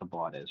become what the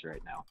bot is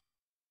right now.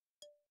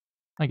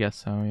 I guess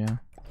so, yeah.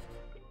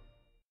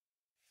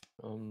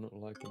 I'm not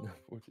liking that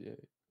 48.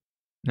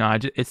 No,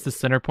 it's the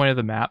center point of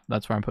the map.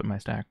 That's where I'm putting my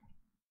stack.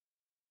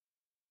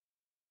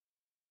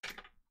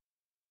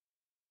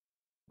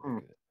 Hmm.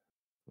 Okay.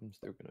 I'm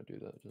still gonna do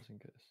that just in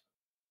case.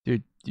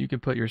 Dude, you can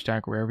put your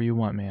stack wherever you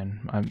want,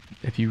 man.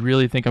 If you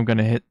really think I'm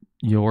gonna hit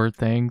your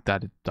thing,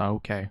 that is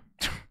okay.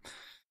 It's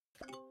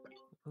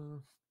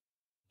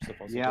a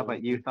Yeah,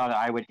 but you possibility. thought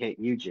I would hit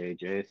you,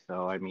 JJ,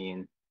 so I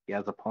mean, he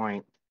has a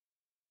point.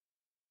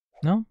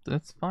 No,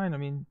 that's fine. I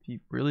mean, if he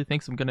really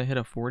thinks I'm gonna hit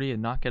a 40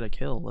 and not get a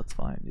kill, that's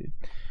fine, dude.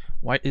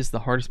 White is the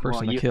hardest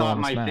person Well, to you kill thought on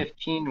this my map.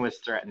 15 was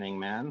threatening,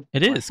 man.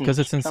 It is, because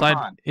it's Come inside.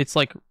 on. It's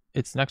like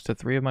it's next to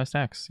 3 of my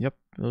stacks. Yep,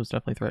 it was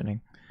definitely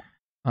threatening.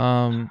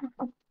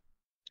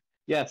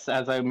 Yes,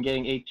 as I'm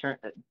getting 8 turn.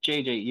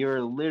 JJ,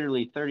 you're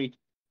literally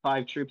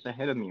 35 troops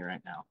ahead of me right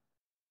now.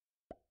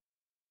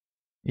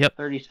 Yep.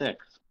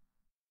 36.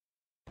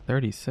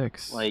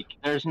 36. Like,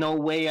 there's no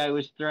way I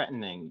was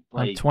threatening.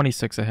 Like, I'm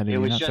 26 ahead of it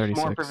you, was not just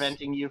 36. more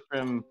preventing you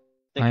from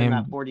I sticking am-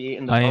 that 48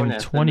 in the I am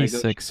bonus.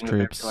 26 than negotiating with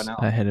troops everyone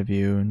else. ahead of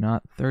you,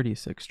 not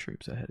 36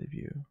 troops ahead of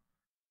you.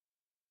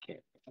 Okay,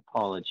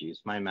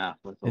 apologies. My math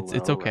was a It's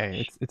little okay.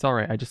 rushed. It's all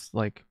right. I just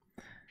like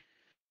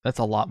that's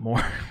a lot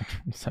more.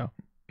 So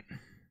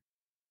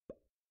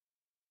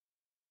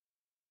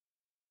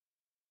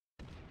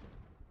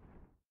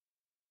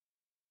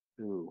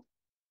Ooh.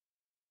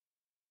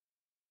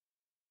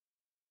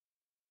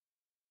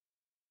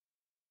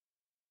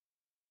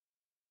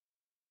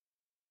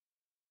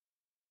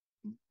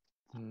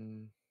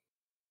 Hmm.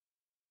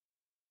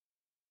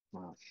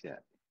 Well, shit.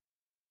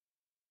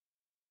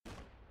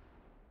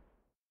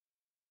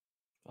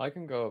 I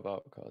can go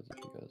about cards if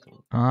you guys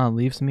want.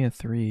 leaves me a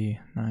 3.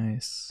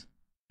 Nice.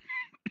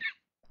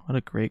 What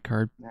a great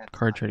card That's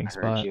card not trading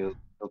gonna hurt spot. you.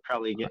 You'll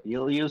probably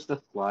you'll use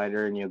the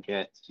slider and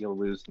you'll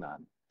lose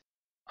none.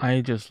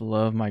 I just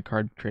love my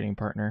card trading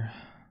partner.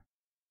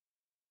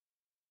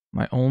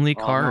 My only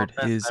Well, no card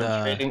offense,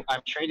 is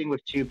I'm trading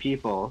with 2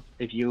 people.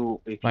 If you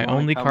my wanna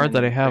only come card in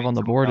that I and have trade on the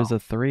some board is well. a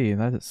 3.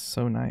 That is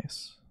so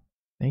nice.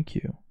 Thank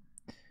you.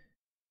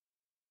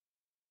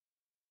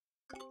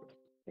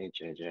 Hey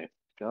JJ,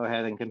 go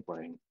ahead and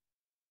complain.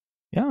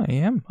 Yeah, I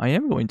am. I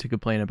am going to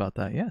complain about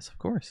that. Yes, of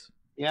course.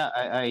 Yeah,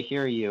 I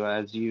hear you,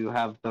 as you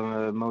have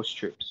the most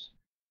troops.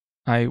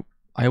 I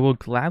will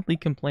gladly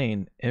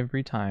complain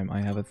every time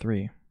I have a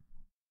 3.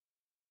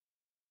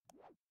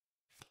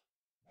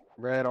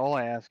 Red, all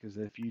I ask is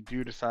if you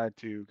do decide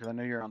to, because I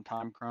know you're on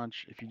time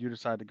crunch, if you do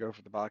decide to go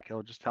for the bot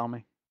kill, just tell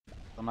me.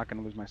 I'm not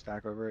going to lose my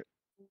stack over it.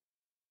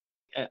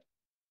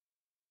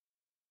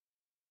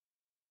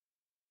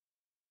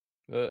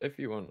 If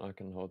you want, I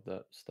can hold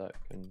that stack,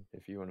 and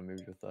if you want to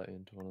move your 30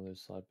 into one of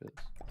those side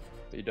bits,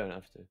 but you don't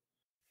have to.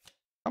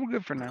 I'm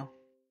good for now.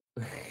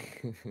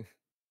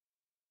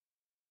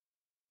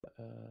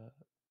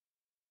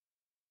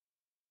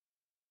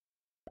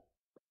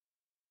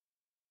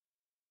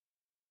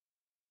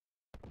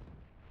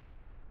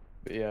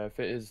 But yeah, if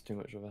it is too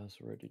much of a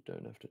hassle, you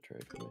don't have to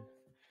trade with me.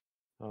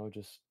 I'll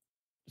just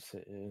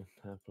sit here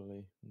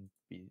happily and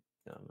be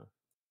down there.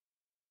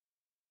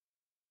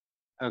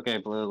 Okay,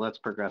 Blue, let's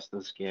progress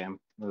this game.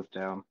 Move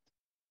down.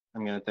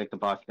 I'm gonna take the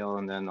bot kill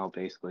and then I'll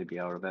basically be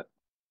out of it.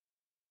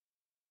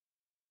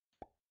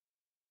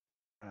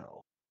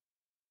 Well,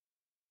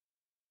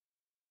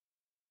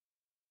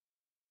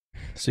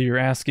 So you're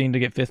asking to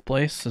get 5th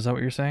place? Is that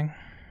what you're saying?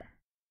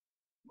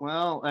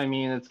 Well, I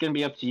mean, it's gonna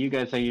be up to you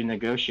guys how you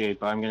negotiate,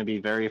 but I'm gonna be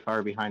very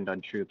far behind on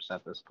troops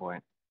at this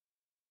point.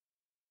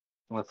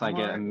 Unless I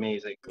get Alright.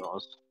 amazing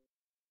goals.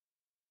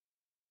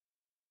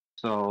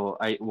 So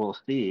I will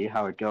see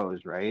how it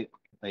goes, right?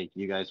 Like,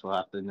 you guys will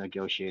have to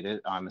negotiate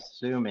it. I'm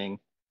assuming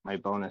my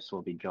bonus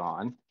will be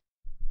gone.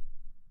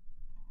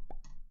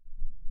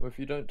 Well, if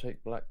you don't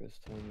take black this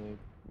time, they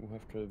will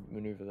have to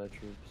maneuver their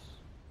troops.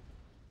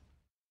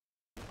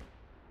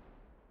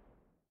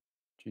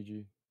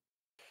 GG.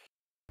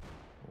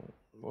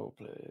 Well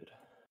played.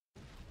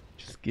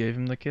 Just give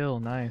him the kill.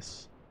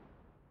 Nice.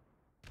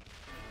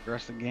 the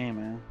rest of the game,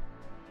 man.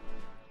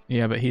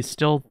 Yeah, but he's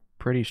still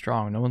pretty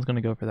strong. No one's going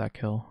to go for that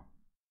kill.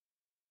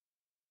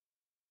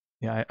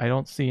 Yeah, I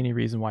don't see any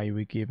reason why you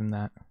would give him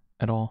that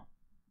at all.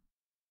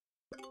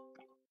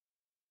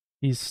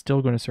 He's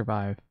still going to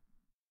survive.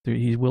 Dude,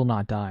 he will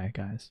not die,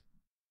 guys.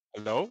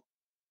 Hello?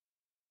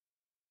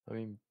 I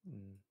mean,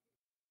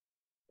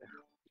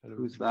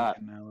 Who's that?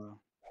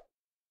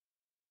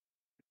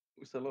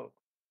 Who's hello?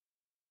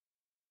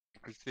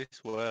 Is this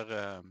where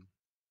the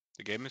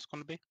game is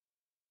gonna be?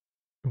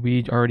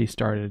 We already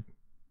started.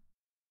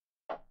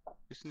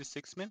 Isn't it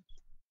 6 min?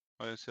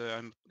 Or is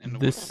I'm in the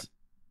This.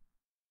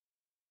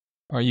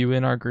 Are you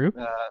in our group?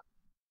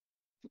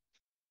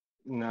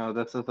 No,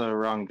 this is the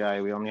wrong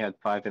guy. We only had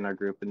 5 in our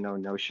group and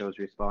no shows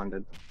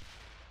responded.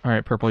 All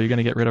right, Purple, you're going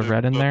to get rid of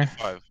red in there?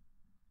 35.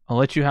 I'll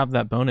let you have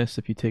that bonus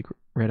if you take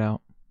red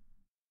out.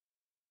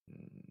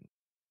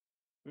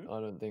 I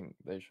don't think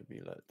they should be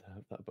let to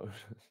have that bonus.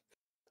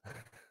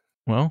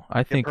 Well,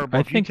 I think Purple,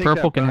 if you take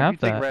Purple that can bonus- have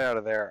if you that. take red out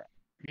of there.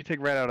 If you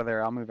take red out of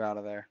there, I'll move out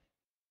of there.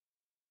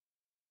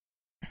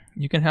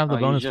 You can have the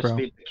bonus, you just bro.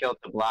 beat the kill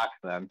to black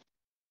then.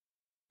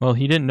 Well,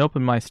 he didn't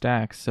open my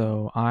stack,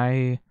 so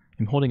I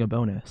am holding a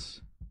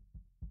bonus.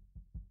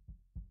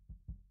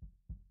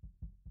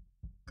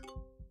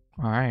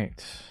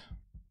 Alright.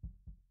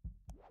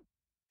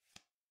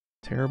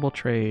 Terrible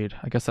trade.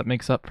 I guess that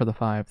makes up for the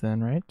 5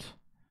 then, right?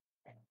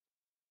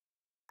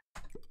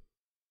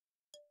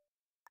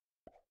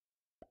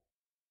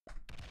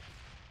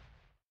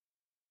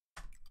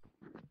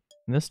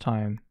 And this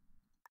time,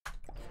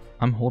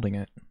 I'm holding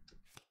it.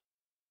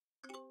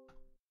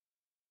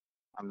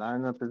 I'm not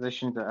in a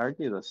position to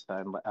argue this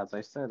time, but as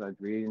I said, I'd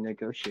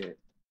renegotiate.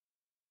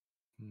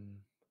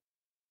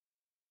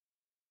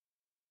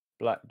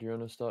 Black, do you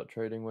want to start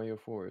trading where your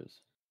 4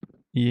 is?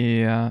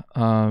 Yeah,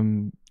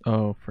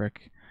 oh,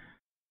 frick.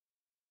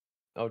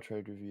 I'll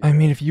trade with you. I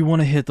mean, if you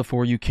want to hit the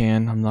 4, you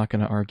can. I'm not going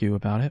to argue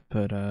about it,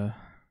 but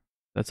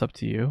that's up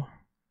to you.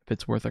 If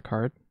it's worth a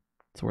card,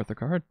 it's worth a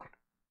card.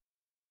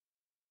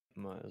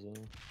 Might as well.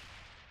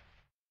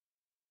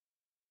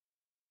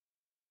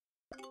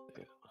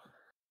 Yeah.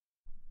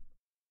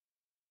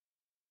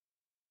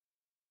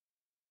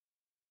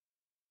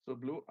 So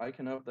Blue, I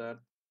can have that.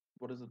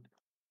 What is it?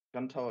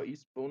 Gun Tower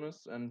East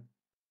bonus, and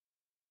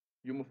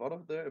you move out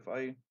of there if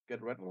I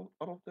get red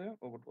out of there,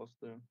 or what was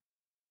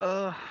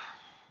the?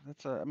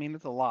 That's a. I mean,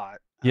 it's a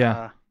lot.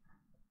 Yeah.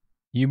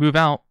 You move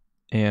out,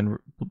 and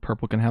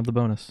Purple can have the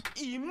bonus.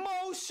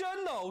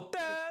 Emotional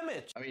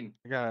damage. I mean,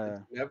 I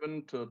gotta. it's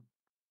 11 to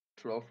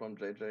 12 from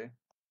JJ.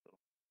 So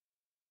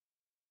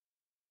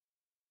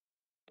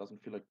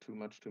doesn't feel like too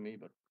much to me,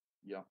 but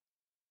yeah.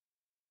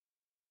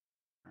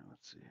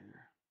 Let's see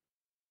here.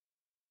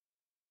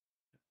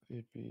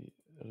 It'd be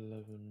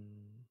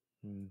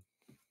 11.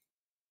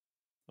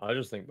 I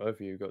just think both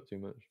of you got too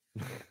much.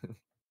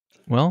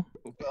 Well,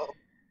 Well,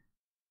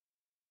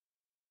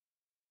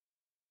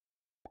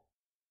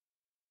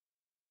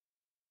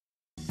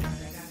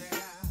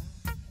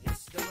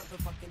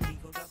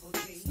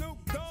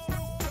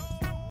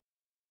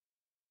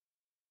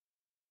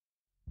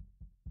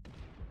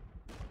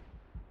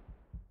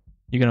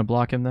 you gonna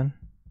block him then?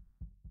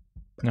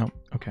 No.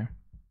 Okay.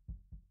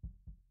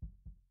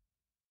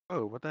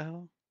 Oh, what the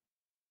hell?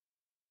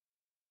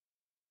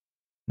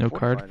 No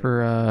Fortified card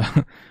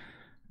for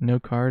no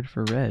card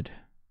for red.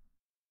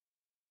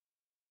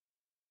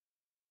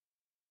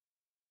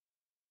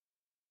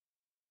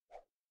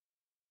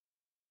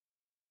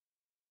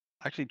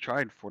 I actually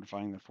tried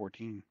fortifying the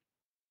 14.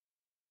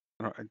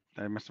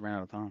 I must have ran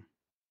out of time.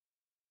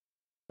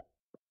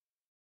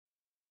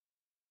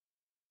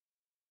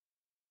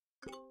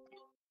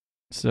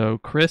 So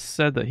Chris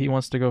said that he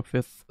wants to go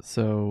 5th.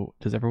 So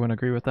does everyone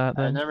agree with that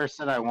I then? never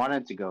said I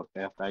wanted to go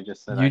 5th. I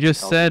just said You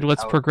just said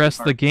let's progress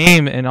the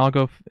game, and I'll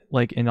go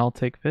and I'll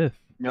take 5th.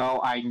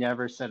 No, I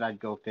never said I'd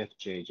go 5th,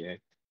 JJ.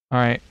 All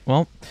right.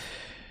 Well,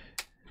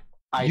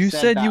 you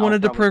said that you I'll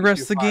wanted to probably be progress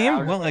too the far game.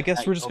 out of Well, I it, guess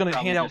that we're just you'll gonna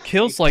hand probably out just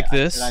kills take it. like I said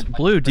this. I'd like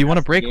Blue, do you want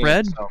to progress break the game,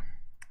 red? so-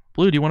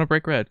 Blue, do you want to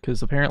break red?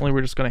 Because apparently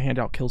we're just gonna hand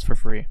out kills for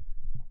free.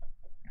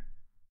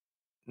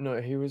 No,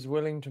 he was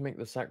willing to make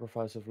the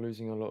sacrifice of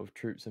losing a lot of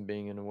troops and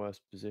being in a worse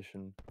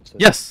position.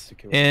 Yes, to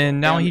kill and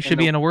now them he in should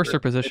the be in a worser worser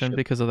position position.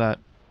 because of that.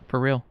 For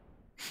real.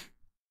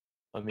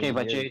 I mean, Okay,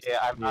 but he is- JJ,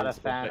 I'm he not a is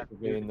fan of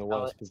objectively you in the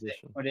worst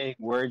position. putting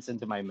words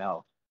into my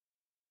mouth.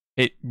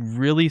 It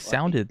really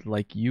sounded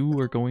like you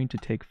were going to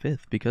take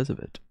 5th because of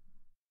it.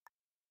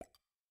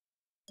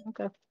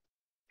 Okay.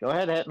 Go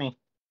ahead, hit me.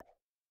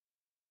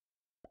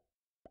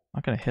 I'm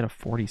not gonna hit a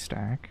 40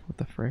 stack. What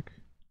the frick?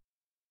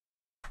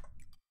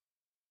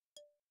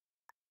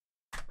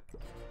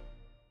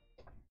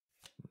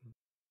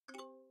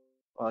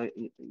 Well,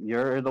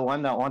 you're the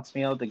one that wants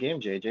me out of the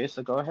game, JJ,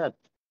 so go ahead.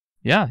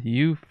 Yeah,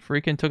 you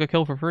freaking took a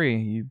kill for free.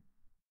 You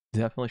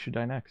definitely should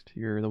die next.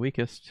 You're the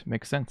weakest.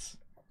 Makes sense.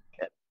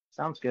 Okay.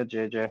 Sounds good,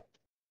 JJ.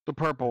 So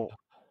purple.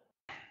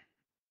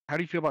 How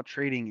do you feel about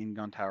trading in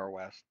Gun Tower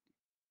West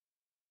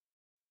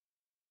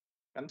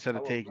instead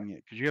of taking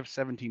it? Because you have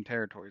 17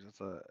 territories.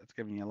 It's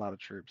giving you a lot of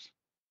troops.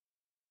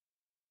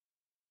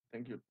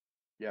 Thank you.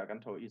 Yeah, Gun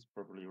Tower East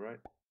probably, right?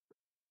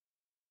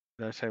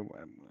 Did I say? I don't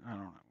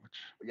know which.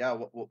 Yeah,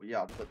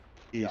 yeah, but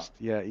East.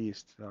 Yeah,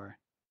 east. Sorry.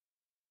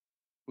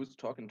 who's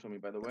talking to me,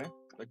 by the way?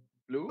 Like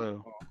Blue?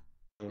 Blue. Or-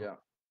 Blue. Yeah.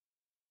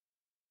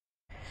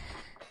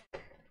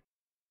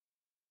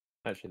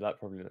 Actually, that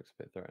probably looks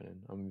a bit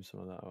threatening. I'll move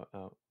some of that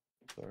out.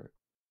 Sorry.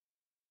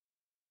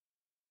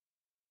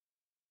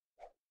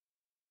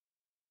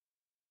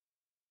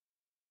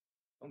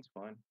 Sounds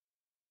fine.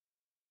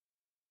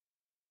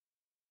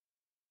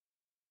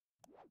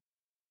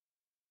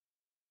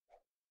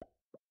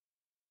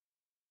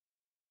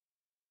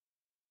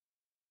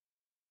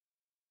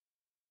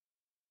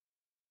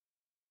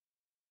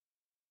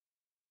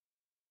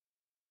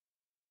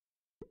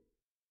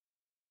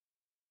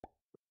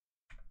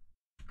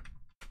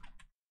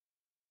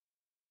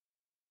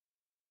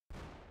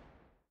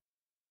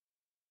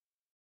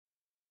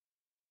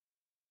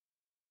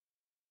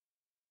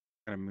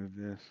 Gotta move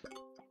this.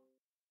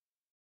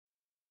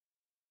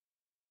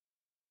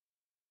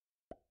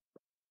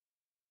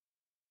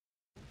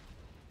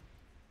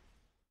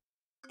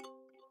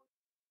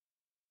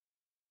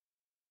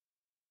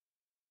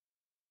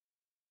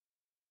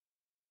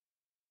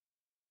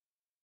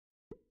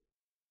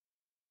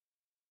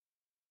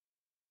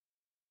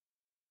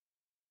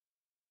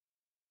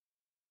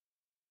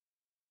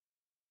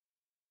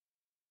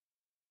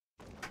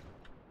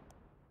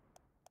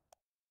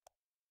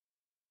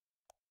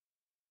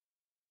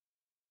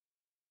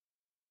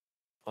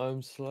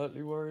 I'm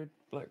slightly worried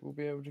Black will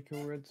be able to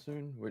kill Red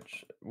soon,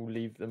 which will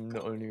leave them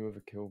not only with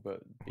a kill but.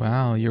 being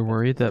Wow, in a you're better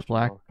worried that position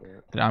Black after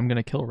it. that I'm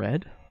gonna kill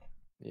red?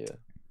 Yeah.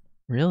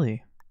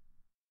 Really?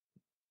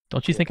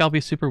 Don't you Yeah. think I'll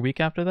be super weak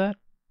after that?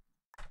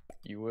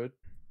 You would?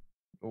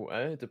 Well,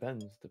 it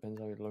depends. Depends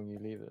how long you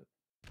leave it.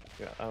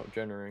 You're out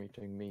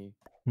generating me,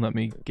 Let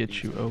me get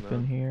you decent open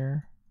amount.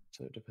 here.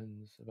 so it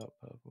depends about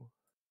purple.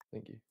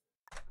 Thank you.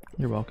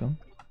 You're welcome.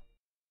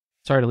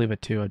 Sorry to leave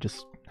it too. I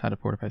just had to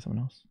fortify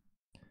someone else.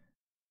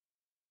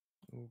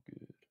 All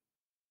good.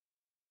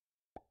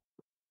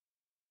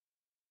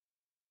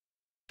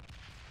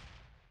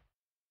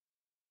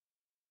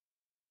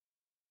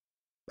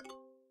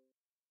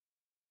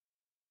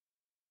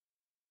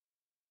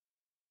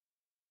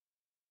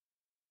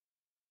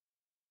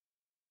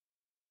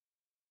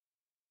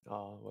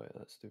 Ah, wait,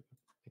 that's stupid.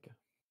 Okay.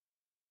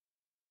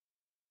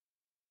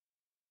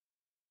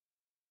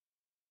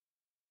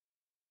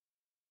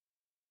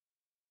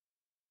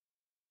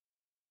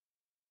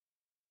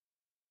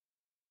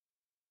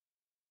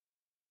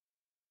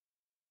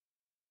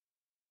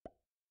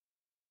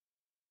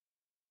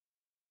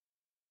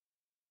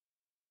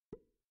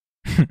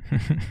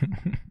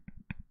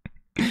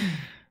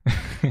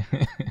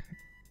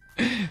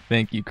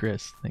 Thank you,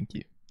 Chris. Thank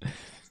you.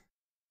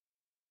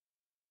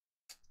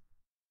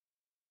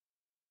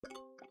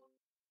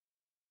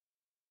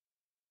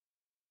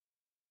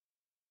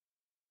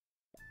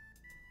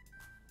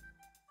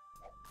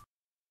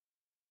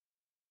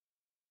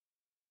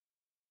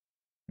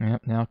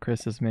 Yep, now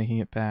Chris is making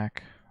it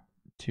back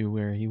to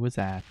where he was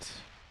at.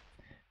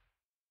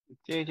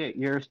 JJ,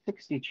 you're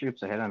 60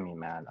 troops ahead of me,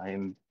 man. I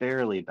am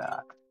barely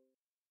back.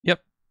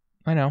 Yep,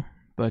 I know,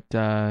 but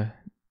I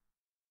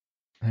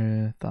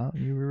thought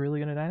you were really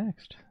gonna die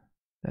next.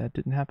 That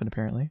didn't happen,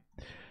 apparently.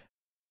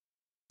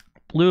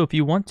 Blue, if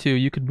you want to,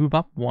 you could move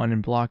up one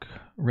and block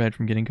red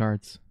from getting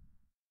guards.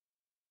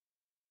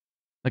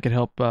 That could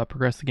help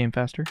progress the game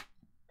faster.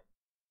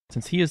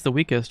 Since he is the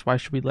weakest, why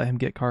should we let him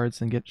get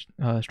cards and get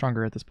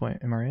stronger at this point?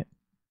 Am I right?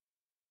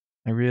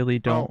 I really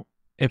don't. Well,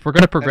 if we're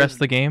gonna that progress is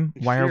the game,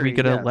 in why are we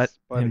theory, gonna yes, let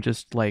but him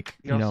just like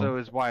He you also know?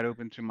 is wide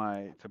open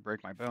to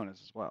break my bonus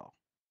as well.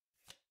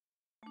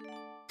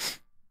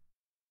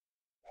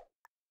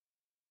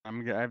 I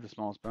have the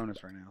smallest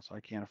bonus right now, so I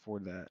can't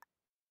afford that.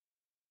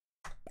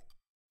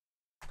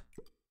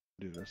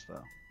 Do this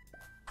though.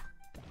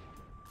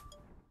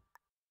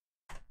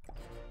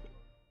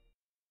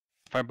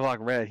 If I block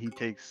red, he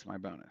takes my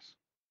bonus.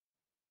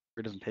 If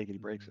he doesn't take it, he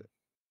breaks it.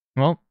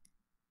 Well,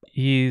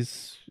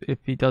 if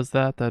he does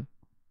that,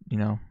 you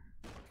know,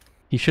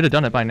 he should have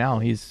done it by now.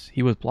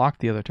 He was blocked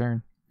the other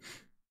turn.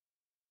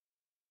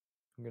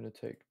 I'm gonna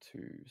take 2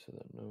 so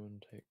that no one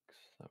takes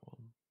that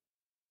one.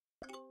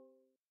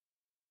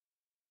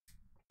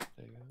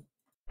 There you go.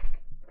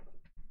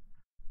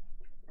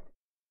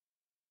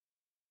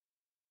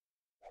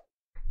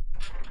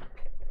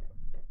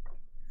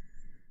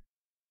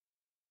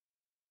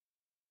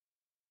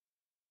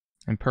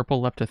 And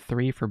purple left a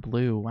 3 for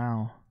blue.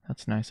 Wow,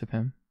 that's nice of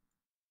him.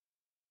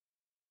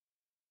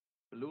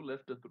 Blue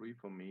left a 3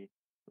 for me.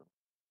 So.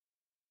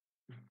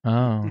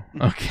 Oh,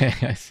 okay,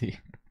 I see.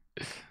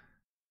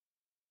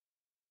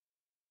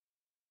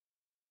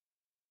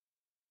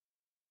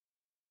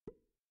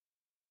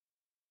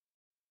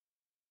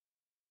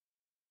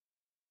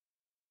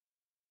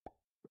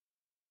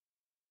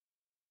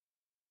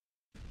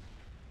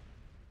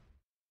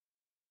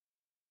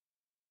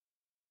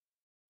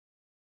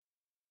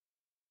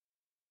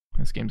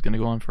 This game's gonna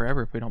go on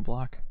forever if we don't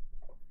block.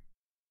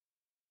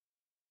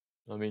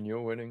 I mean,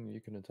 you're winning. You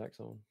can attack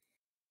someone.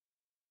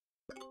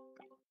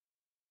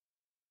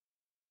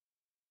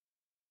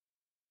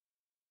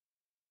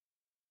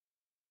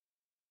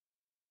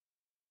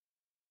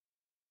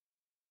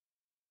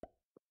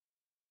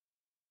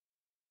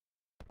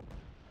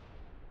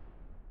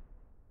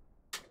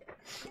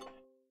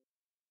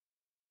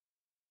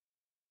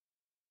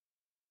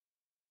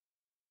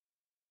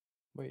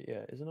 Wait,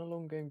 yeah, isn't a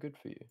long game good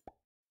for you?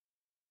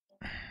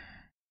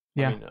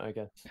 Yeah. I mean, I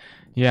guess.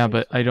 Yeah,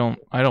 but I don't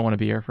want to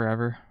be here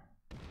forever.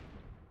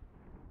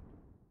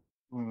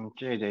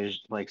 JJ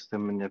likes to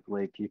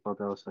manipulate people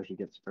though, so he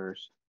gets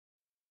first.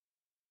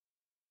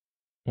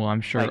 Well,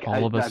 I'm sure Like,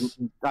 all of us.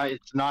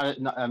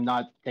 I'm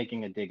not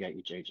taking a dig at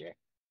you, JJ.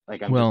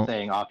 Like I'm Well, just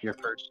saying, off your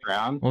first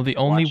round. Well, the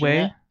only watching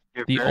way, it,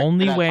 you're the very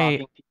only good at way,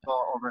 talking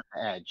people over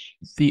the edge.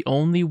 the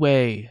only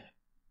way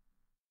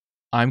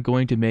I'm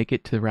going to make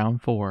it to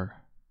round 4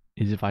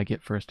 is if I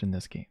get first in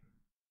this game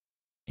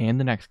and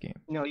the next game.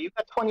 No, you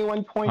got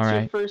 21 points All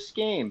your right. first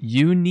game.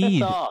 You need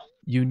Piss off.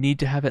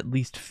 to have at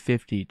least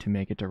 50 to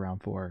make it to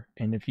round 4,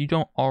 and if you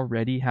don't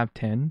already have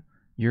 10,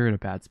 you're in a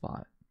bad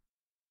spot.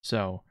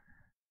 So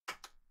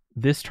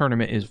this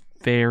tournament is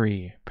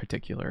very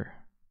particular.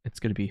 It's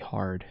going to be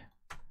hard.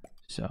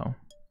 So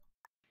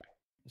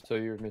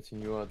you're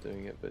admitting you are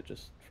doing it, but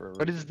just for a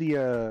What is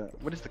reason.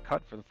 the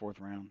cut for the 4th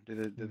round?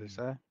 Did they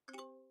say?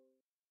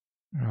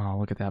 Oh,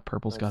 look at that.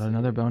 Purple's got I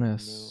another see,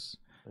 bonus.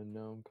 I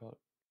know I'm caught.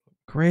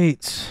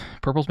 Great.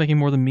 Purple's making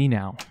more than me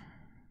now.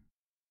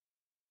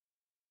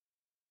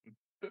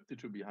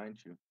 52 behind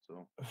you,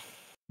 so.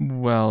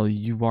 Well,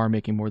 you are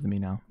making more than me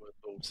now.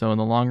 So in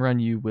the long run,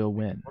 you will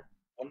win.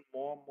 One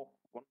more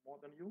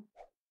than you?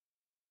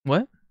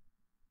 What?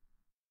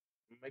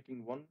 I'm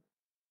making one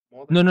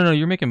more than No,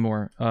 you're making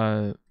more.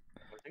 I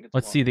think it's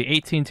Let's more. see, the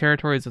 18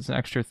 territories, it's an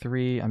extra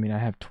 3. I mean, I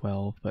have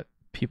 12, but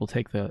people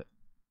take the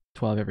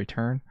 12 every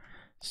turn.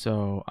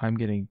 So I'm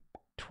getting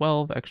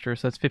 12 extra,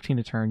 so that's 15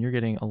 a turn. You're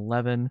getting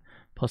 11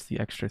 plus the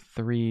extra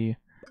 3,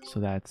 so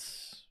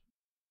that's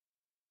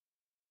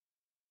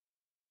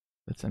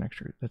an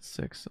extra, that's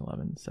 6,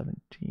 11,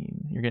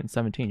 17. You're getting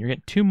 17. You're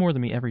getting 2 more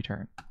than me every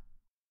turn.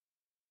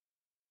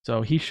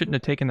 So he shouldn't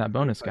have taken that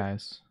bonus,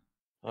 guys.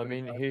 I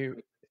mean,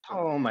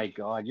 Oh my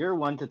god, you're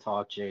one to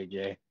talk,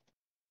 JJ.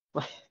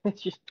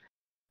 just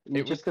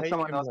would because take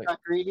someone him, else like-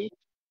 got greedy?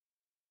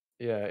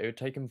 yeah, it would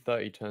take him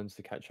 30 turns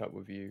to catch up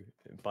with you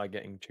by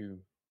getting 2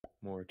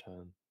 more a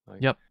turn.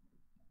 Like, Yep,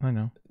 I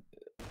know.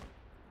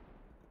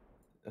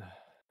 Okay.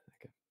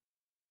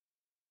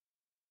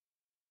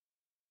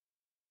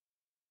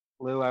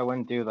 Lou, I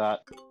wouldn't do that.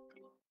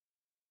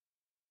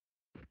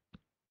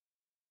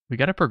 We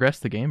gotta progress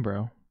the game,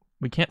 bro.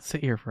 We can't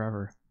sit here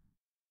forever.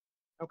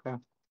 Okay.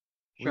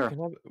 Sure.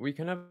 We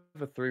can have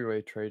a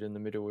 3-way trade in the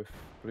middle if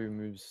blue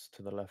moves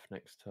to the left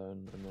next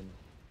turn, and then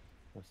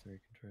that's the way we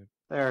can trade.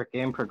 There,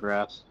 game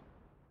progressed.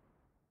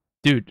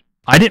 Dude,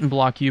 I didn't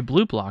block you,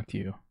 blue blocked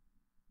you.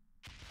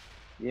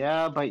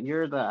 Yeah, but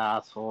you're the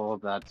asshole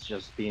that's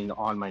just been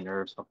on my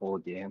nerves the whole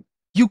game.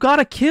 You got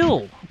a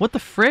kill! What the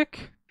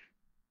frick?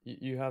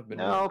 You have been.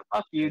 No,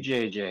 fuck you,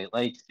 JJ.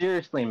 Like,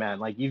 seriously, man.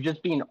 Like, you've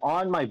just been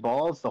on my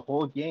balls the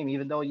whole game,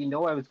 even though you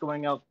know I was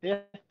going out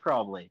 5th,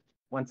 probably.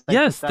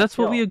 Yes, that's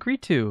what we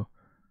agreed to.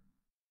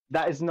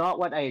 That is not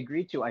what I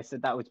agreed to. I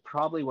said that was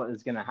probably what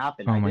was going to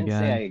happen. Oh I my didn't God.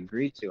 say I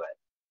agreed to it.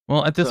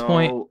 Well, at this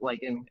point,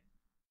 like,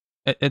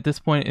 at this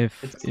point,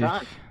 It's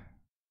not.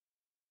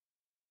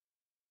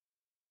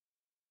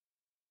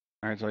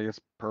 Alright, so I guess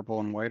purple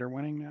and white are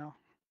winning now?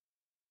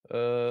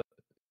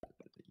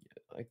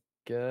 I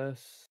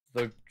guess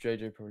though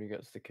JJ probably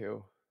gets the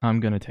kill. I'm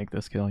gonna take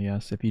this kill,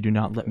 yes. If you do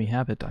not let me Okay.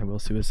 have it, I will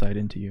suicide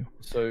into you.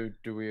 So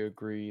do we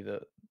agree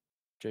that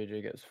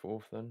JJ gets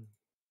 4th then?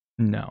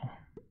 No.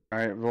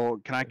 Alright, well,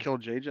 can I kill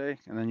JJ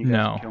and then you guys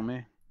No. kill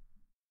me?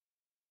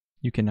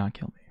 You cannot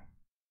kill me.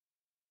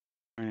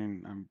 I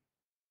mean,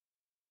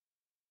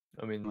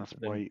 I mean, unless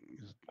then white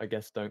is... I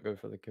guess don't go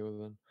for the kill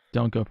then.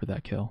 Don't go for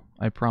that kill.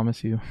 I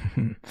promise you.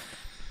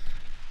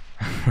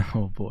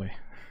 Oh boy.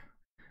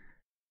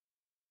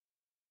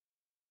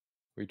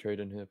 We trade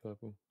in here,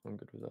 purple. I'm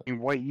good with that. I mean,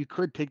 white, you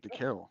could take the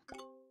kill.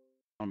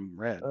 I'm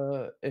red.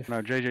 If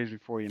No, JJ's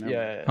before you know.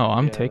 yeah. Oh,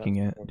 I'm yeah, taking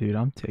that's it, fine. dude.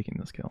 I'm taking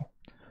this kill.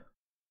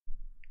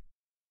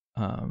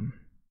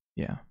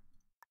 Yeah.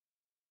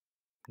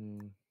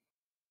 Hmm.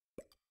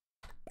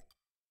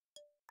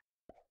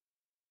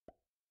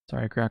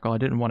 Sorry, Crackle. I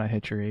didn't want to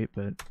hit your 8,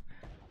 but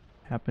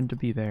happened to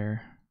be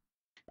there.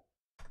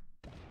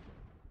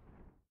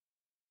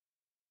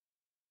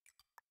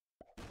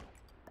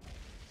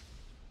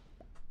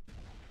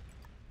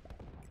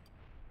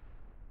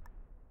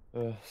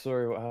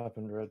 Sorry, what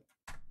happened, Red?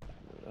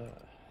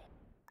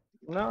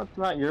 No, it's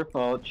not your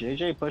fault.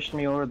 JJ pushed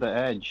me over the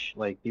edge.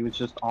 Like, he was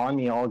just on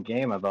me all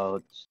game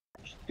about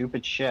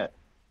stupid shit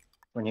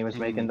when he was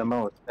making the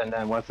most, and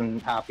then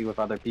wasn't happy with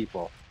other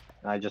people.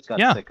 And I just got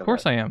Yeah, sick of of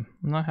course it. I am.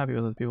 I'm not happy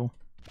with other people.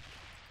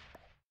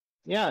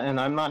 Yeah, and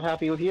I'm not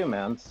happy with you,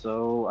 man,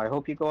 so I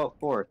hope you go out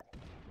 4th.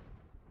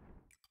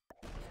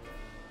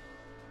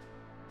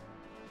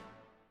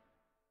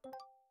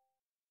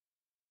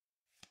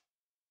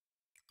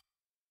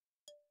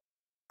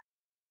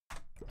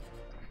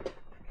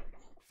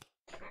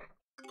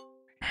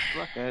 Good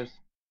luck, guys.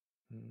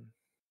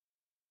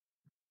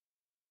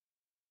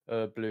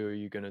 Blue, are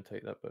you gonna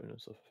take that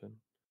bonus off of him?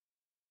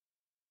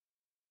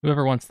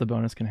 Whoever wants the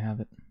bonus can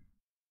have it.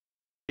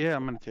 Yeah,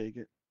 I'm gonna take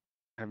it.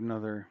 I have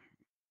another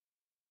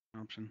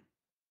option.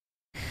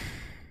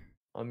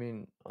 I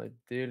mean,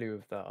 ideally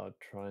with that, I'd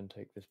try and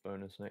take this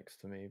bonus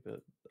next to me,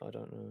 but I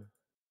don't know.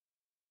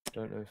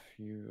 Don't know if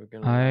you are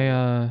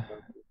gonna.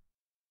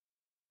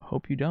 I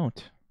hope you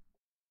don't.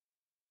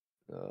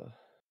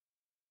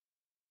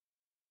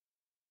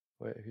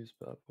 Wait, who's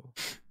purple?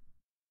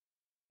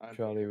 I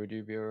Charlie, would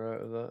you be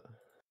alright with that?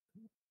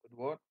 With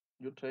what?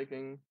 You're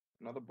taking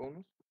another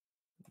bonus?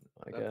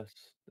 I That- guess.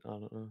 I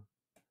don't know.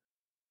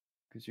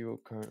 Because you're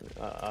currently.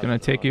 It's gonna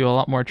take you a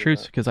lot more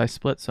truths because I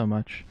split so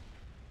much.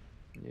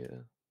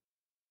 Yeah.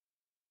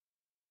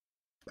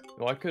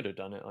 Well, I could have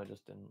done it. I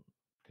just didn't.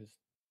 Because.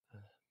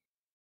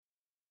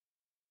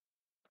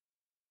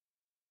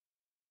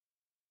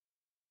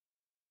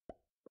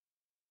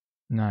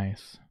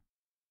 Nice.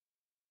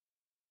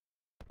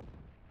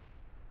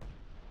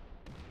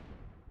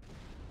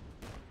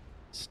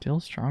 Still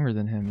stronger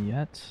than him,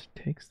 yet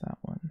takes that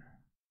one.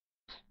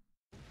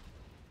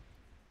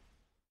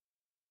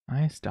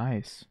 Nice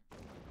dice.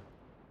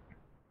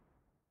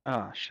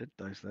 Ah, shit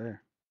dice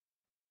there.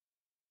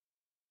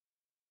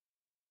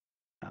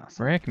 Ah,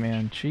 Frick,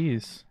 man,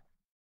 jeez.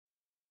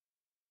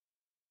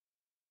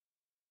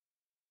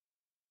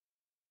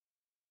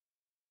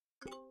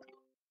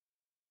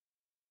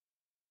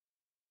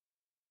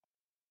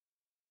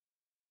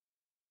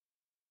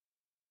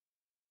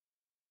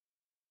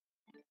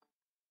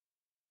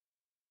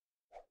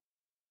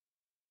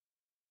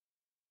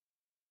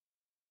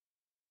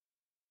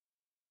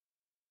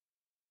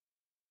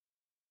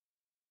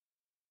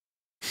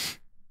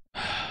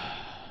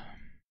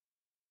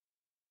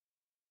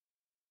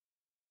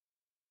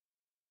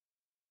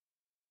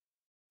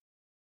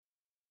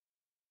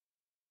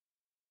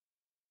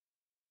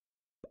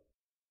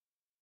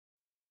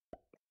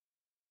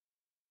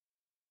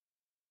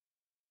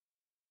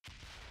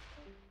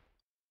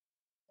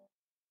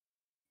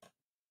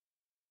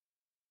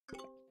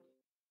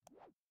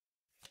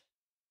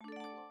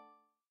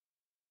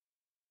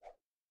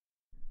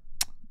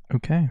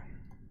 Okay.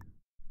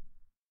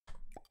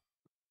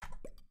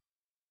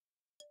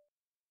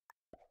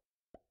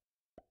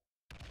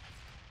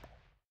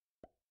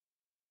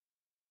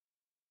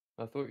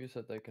 I thought you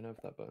said they can have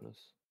that bonus.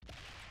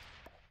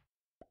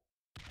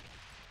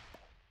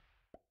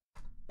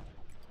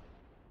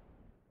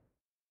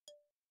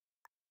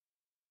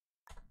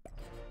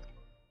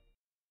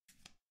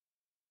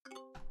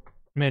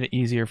 Made it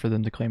easier for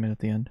them to claim it at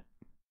the end.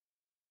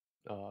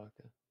 Oh,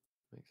 okay.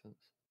 Makes sense.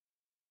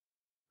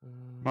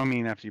 I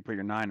mean, after you put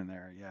your 9 in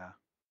there, yeah.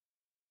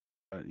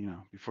 But, you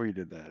know, before you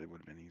did that, it would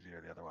have been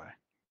easier the other way.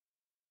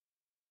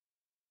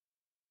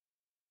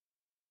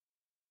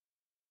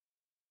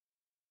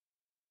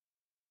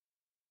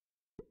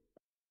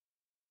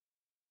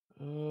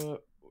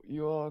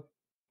 You are.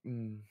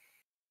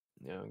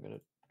 Yeah, I'm gonna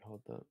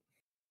hold that.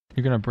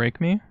 You're gonna break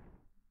me?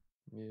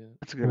 Yeah.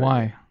 That's a good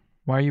Why? idea.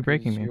 Why are you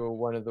breaking 'Cause me? You're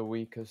one of the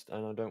weakest,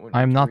 and I don't want. You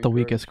I'm to not the regrow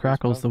weakest. into a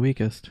Crackle's the spell.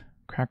 weakest.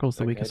 Crackle's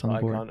the Okay, weakest on but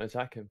the board. I can't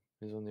attack him.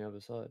 He's on the other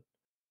side.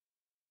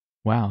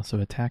 Wow, so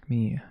attack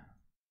me.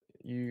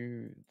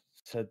 You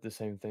said the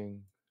same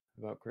thing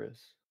about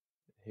Chris.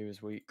 he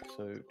was weak,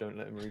 so don't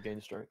let him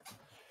regain strength.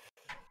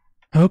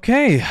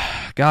 Okay,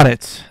 got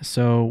it.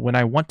 So when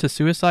I want to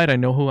suicide, I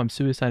know who I'm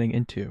suiciding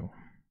into.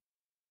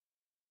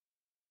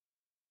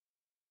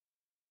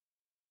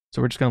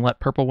 So we're just going to let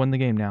purple win the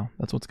game now.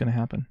 That's what's going to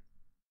happen.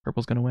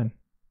 Purple's going to win.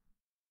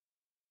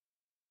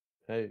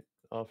 Hey,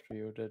 after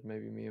you're dead,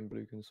 maybe me and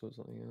blue can sort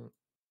something out.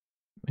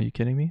 Are you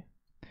kidding me?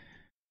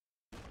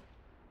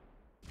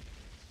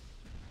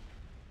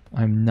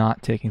 I'm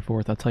not taking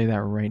fourth. I'll tell you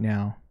that right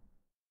now.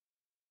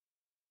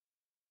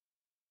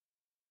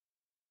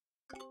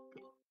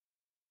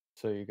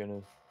 So you're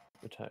gonna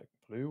attack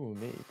blue or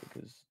me?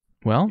 Because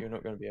Well, you're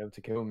not gonna be able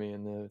to kill me,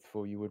 and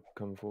therefore you would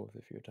come forth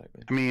if you attack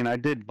me. I mean, I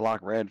did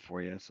block red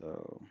for you,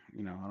 so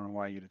you know I don't know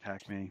why you'd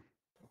attack me.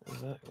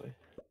 Exactly.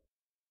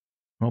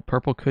 well,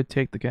 purple could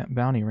take the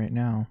bounty right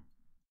now.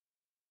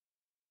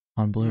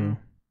 On blue.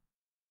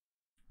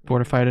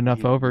 Fortified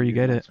enough over, you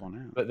get it.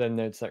 But then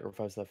they'd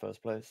sacrifice their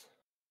first place.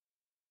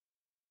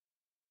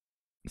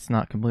 It's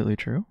not completely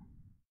true.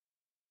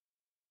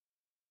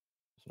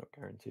 It's not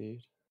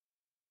guaranteed.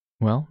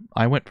 Well,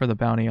 I went for the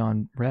bounty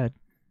on red,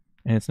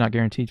 and it's not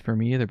guaranteed for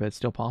me either, but it's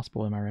still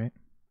possible, am I right?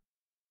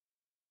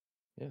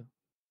 Yeah,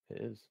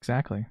 it is.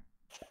 Exactly.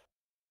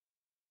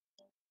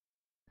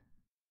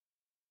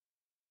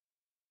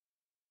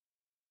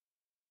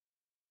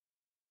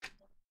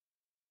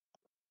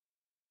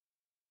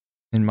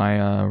 In my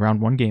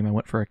round 1 game, I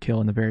went for a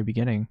kill in the very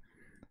beginning,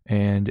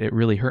 and it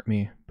really hurt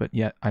me, but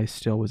yet I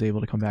still was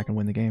able to come back and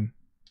win the game.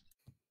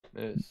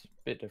 It's a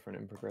bit different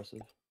in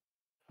progressive.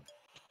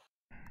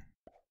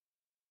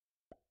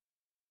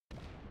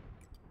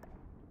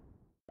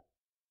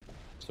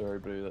 Sorry,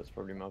 blue, that's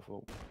probably my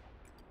fault.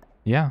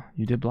 Yeah,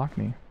 you did block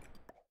me.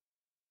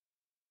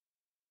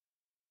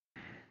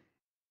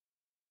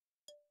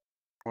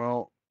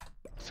 Well,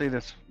 say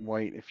this,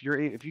 white. If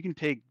you can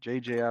take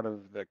JJ out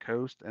of the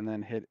coast and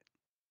then hit.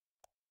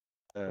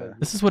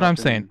 This is what I'm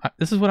saying.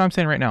 This is what I'm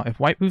saying right now. If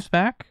white moves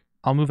back,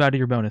 I'll move out of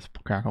your bonus,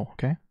 Crackle.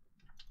 Okay.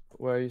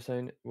 Where are you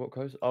saying? What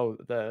coast? Oh,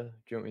 there. Do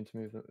you want me to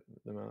move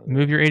them out?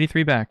 Move your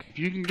 83 back. If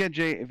you can get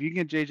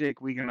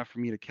JJ weak enough for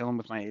me to kill him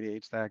with my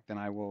 88 stack, then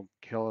I will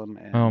kill him.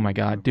 And Oh my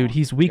god, dude,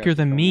 he's weaker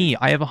than me.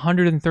 I have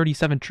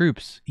 137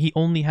 troops. He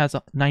only has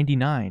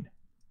 99.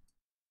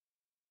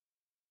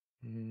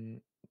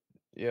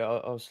 Yeah,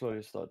 I'll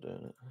slowly start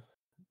doing it.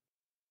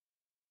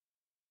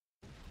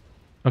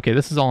 Okay,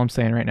 this is all I'm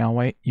saying right now,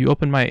 white. You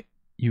open my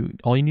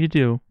all you need to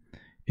do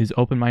is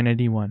open my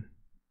 91.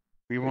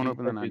 We won't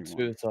open the 91. You'd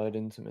suicide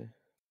into me.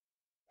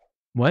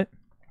 What?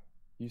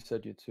 You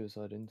said you'd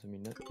suicide into me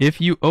next.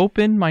 If you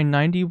open my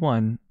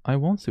 91, I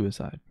won't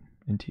suicide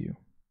into you.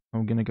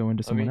 I'm gonna go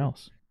into someone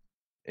else.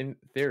 In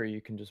theory,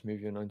 you can just move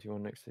your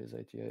 91 next to his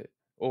 88,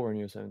 or in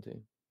your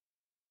 17.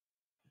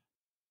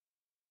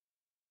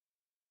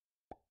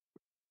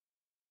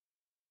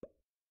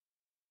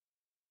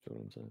 That's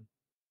what I'm saying.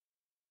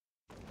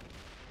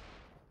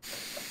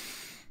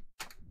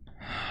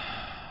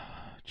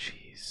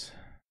 Jeez.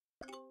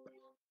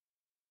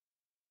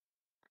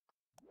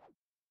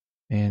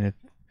 And if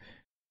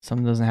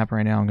something doesn't happen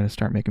right now, I'm going to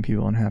start making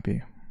people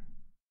unhappy.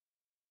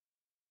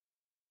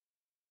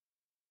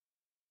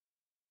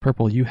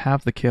 Purple, you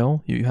have the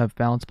kill. You have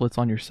balance blitz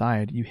on your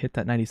side. You hit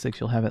that 96,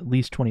 you'll have at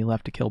least 20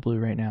 left to kill blue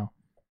right now.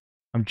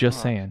 I'm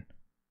just saying.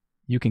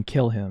 You can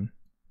kill him.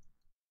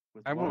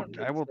 I will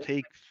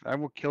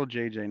kill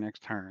JJ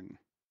next turn.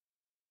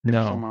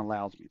 No. If someone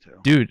allows me to.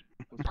 Dude,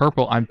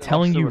 purple, I'm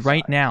telling you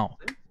right now,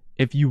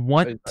 if you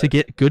want to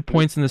get good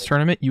points in this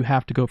tournament, you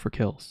have to go for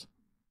kills.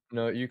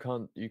 No, you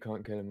can't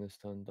kill him this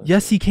time.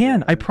 Yes, he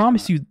can. I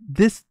promise you,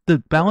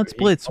 the balance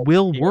blitz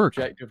will work.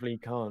 Objectively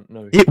can't.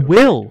 No. It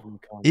will.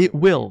 It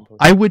will.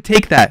 I would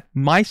take that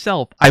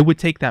myself. I would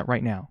take that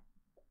right now.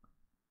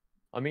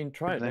 I mean,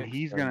 try it. Then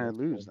he's gonna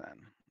lose then.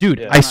 Dude,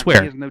 Yeah. I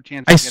swear. He has no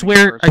chance I of getting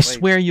swear. first I place.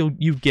 swear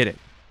you get it.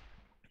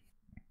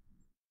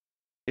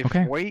 If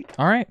Okay. White,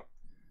 All right.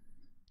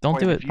 Don't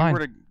do it. If you Fine.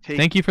 were to take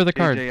Thank you for the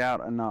card. JJ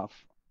out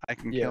enough, I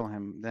can kill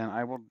him. Then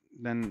I will.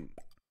 Then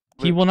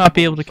He will not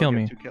be Purple able to still kill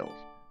get me. 2 kills.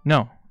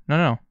 No.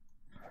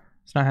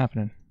 It's not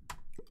happening.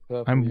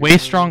 Purple, I'm you way gonna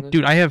strong. win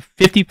Dude, this? I have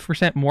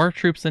 50% more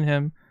troops than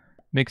him.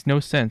 Makes no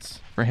sense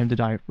for him to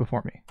die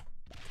before me.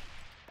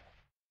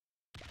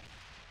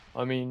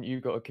 I mean, you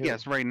got a kill.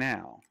 Yes, right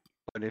now.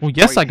 But if Well,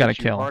 yes, White I got a hits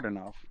you kill. hard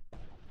enough.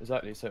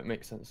 Exactly, so it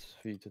makes sense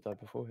for you to die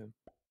before him.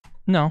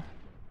 No.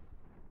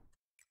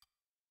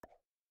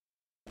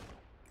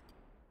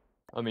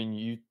 I mean,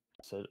 you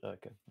said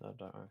okay. No,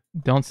 don't worry.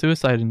 Don't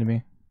suicide into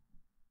me.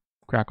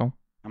 Crackle.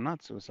 I'm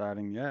not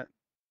suiciding yet.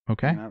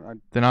 Okay. I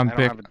mean, Then I'm I don't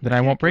big. have a- Then I I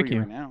can't won't kill break you.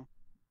 right now.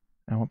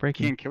 I won't break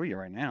you. Can't kill you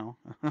right now,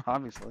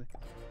 obviously.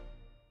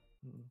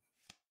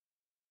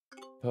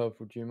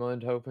 Purple, do you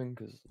mind helping?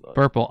 Because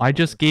Purple, I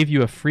just gave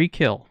you a free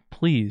kill.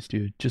 Please,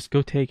 dude, just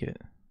go take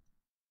it.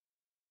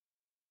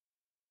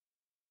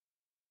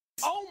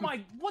 Oh my,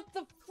 what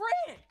the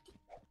frick?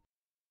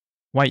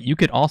 White, you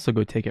could also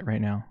go take it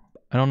right now.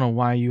 I don't know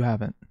why you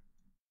haven't.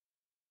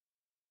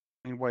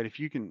 I mean, White, if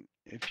you can,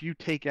 if you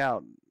take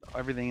out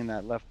everything in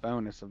that left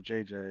bonus of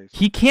JJ's,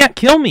 He can't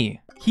kill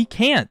me. He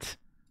can't.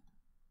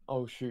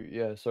 Oh shoot,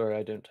 yeah, sorry,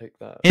 I didn't take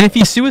that. And if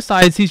he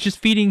suicides, he's just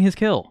feeding his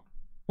kill.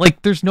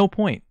 Like, there's no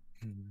point.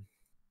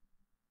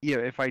 yeah,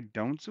 if I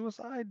don't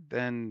suicide,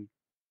 then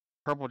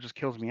purple just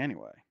kills me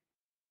anyway.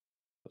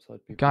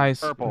 Guys,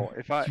 Purple,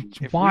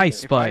 why, if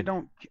Spud? I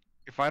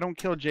don't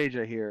kill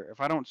JJ here, if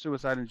I don't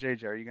suicide in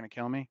JJ, are you gonna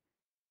kill me?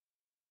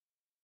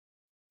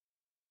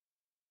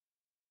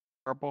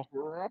 Purple?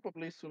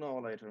 Probably sooner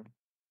or later.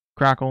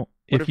 Crackle,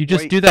 What if you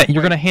just White- do that,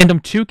 you're White- gonna hand him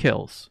 2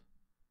 kills.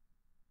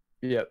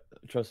 Yeah,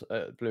 trust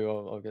Blue.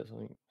 I'll get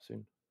something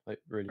soon. Like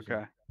really soon.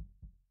 Okay.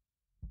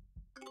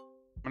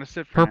 I'm gonna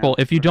sit for Purple,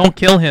 now. if you Okay. don't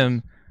kill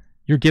him,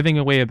 you're giving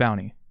away a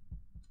bounty.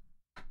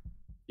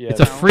 Yeah, It's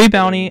a no, free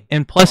bounty,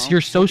 and plus well,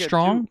 you're so he'll get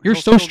strong. two- You're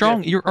he'll so still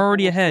strong. get- You're Purple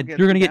already will still ahead. get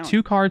You're gonna two get 2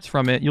 bounties. cards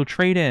from it. You'll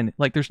trade in.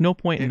 Like, there's no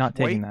point in If not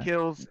taking White that.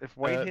 kills, if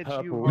White hits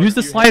Purple, you, Use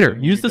the you slider. have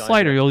to- Use you the die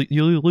slider. next.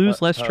 You'll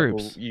lose less Purple,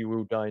 troops. You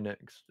will die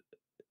next.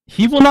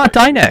 He will not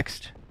die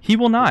next. He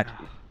will not.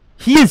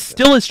 He is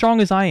still as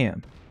strong as I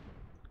am.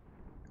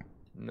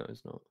 No,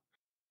 it's not.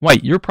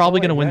 White, you're probably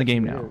Oh, gonna wait, win he the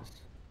game actually now.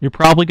 is. You're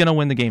probably gonna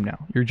win the game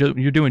now. You're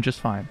doing just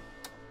fine.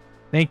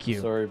 Thank you.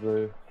 Sorry,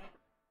 Blue.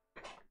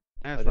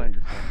 that's I not don't-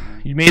 your fault,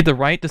 man. You made the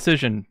right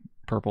decision,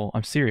 Purple.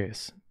 I'm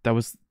serious. That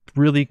was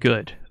really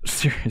good.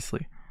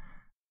 Seriously.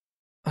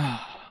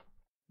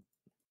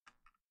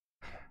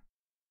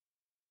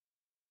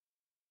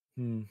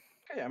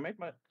 Hey, I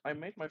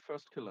made my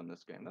first kill in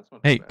this game. That's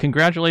not Hey, too bad.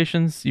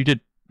 congratulations. You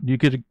did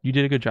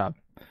a good job.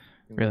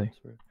 Really.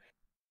 Congrats,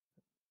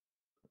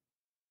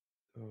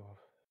 bro. Oh,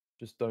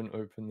 just don't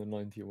open the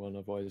 91,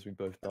 otherwise we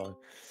both die.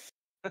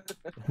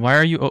 Why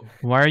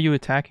are you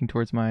attacking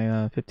towards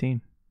my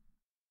 15?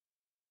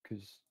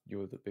 Because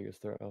you're the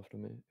biggest threat after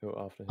me.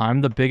 Or after him.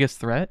 I'm the biggest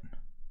threat,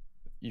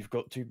 You've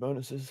got 2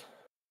 bonuses.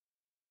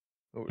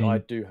 Oh, And- I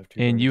do have 2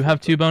 and you have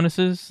 2 but-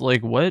 bonuses?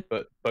 Like what?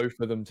 But both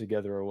of them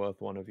together are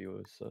worth 1 of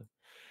yours, so.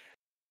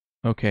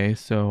 Okay,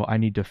 so I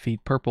need to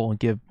feed Purple and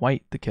give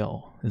White the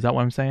kill. Is that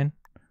what I'm saying?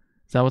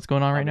 Is that what's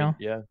going on right now?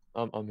 Yeah,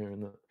 I'm hearing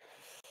that.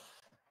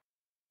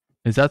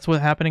 Is that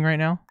what's happening right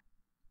now?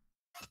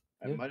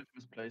 I Yeah. might have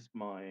misplaced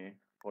my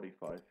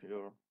 45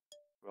 here.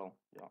 Well,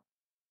 yeah.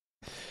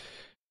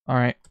 All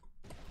right.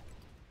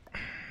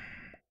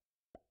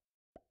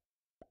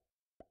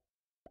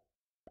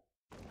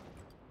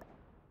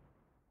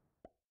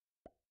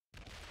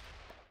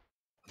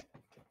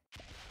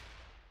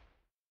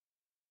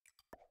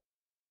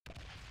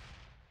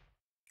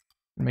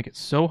 Make it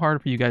so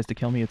hard for you guys to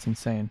kill me, it's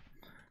insane.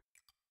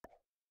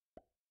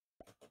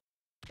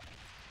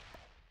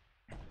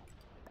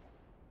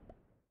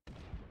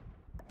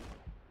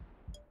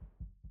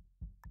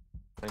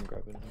 I'm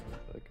grabbing him.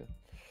 Okay.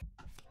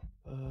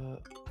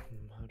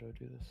 How do I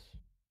do this?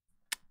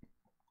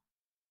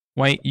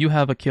 White, you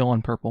have a kill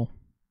on Purple,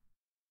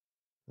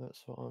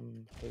 That's what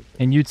I'm hoping.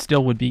 and you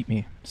still would beat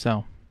me,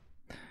 so.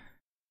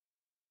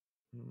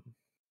 Hmm.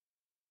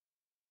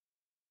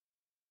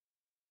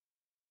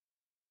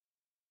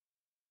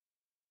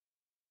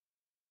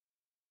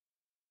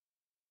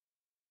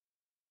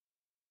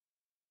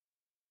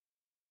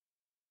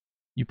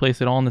 You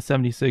place it all in the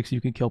 76,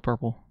 you could kill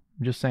Purple.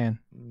 I'm just saying.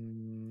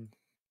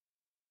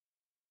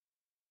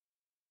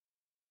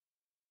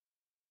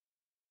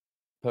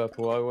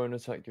 Purple, I won't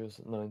attack yours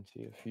at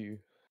 90 if you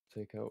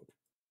take out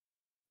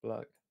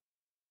black.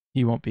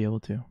 He won't be able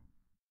to.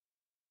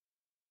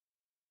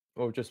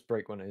 Or just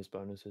break one of his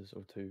bonuses,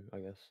 or 2, I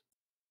guess.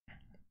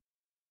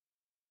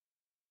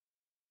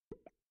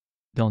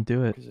 Don't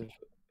do it. 'Cause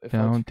if I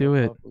Don't took do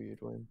out it. Purple,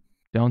 you'd win.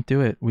 Don't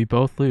do it. We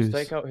both Just lose.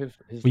 take out his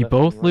We left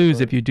both and right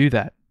lose if bow. you do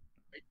that.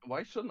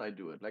 Why shouldn't I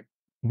do it? Like,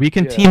 We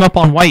can Yeah. team up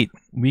on White.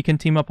 We can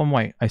team up on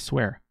White, I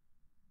swear.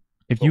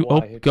 If But you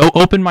why? go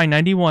open my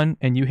 91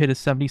 and you hit his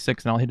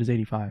 76 and I'll hit his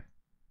 85.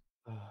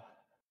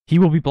 He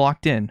will be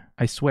blocked in,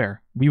 I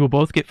swear. We will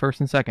both get first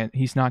and second.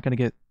 He's not going to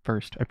get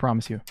first, I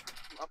promise you.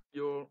 up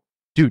your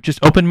Dude,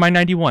 just open my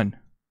 91.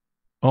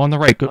 Oh, on the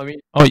right. Go. I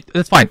mean, Oh,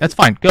 that's fine. That's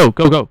fine. Go.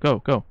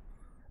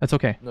 That's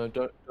okay. no,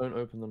 don't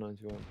open the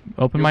 91.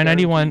 Open You're my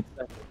 91. guaranteed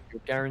second.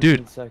 You're guaranteed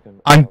Dude,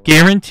 second. I'm Oh,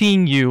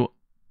 guaranteeing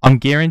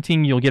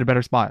you'll get a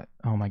better spot.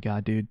 Oh my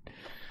god, dude.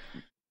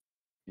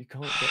 You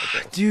can't get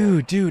a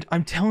better Dude,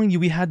 I'm telling you,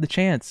 we had the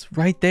chance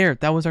right there.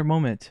 That was our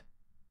moment.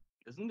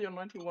 isn't your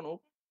 91 open?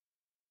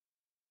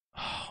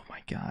 Oh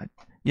my god.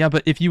 Yeah,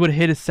 but if you would have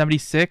hit his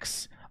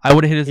 76, I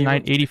would have hit his He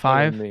wants to kill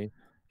 985, me.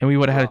 and we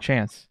would have had a Wow.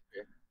 chance.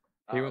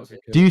 He wants to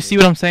Okay. kill Do you me. see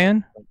what I'm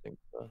saying? I think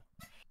so.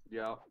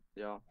 Yeah.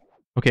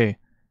 Okay.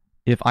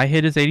 If I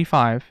hit his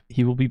 85,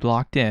 he will be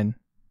blocked in.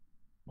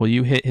 Will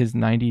you hit his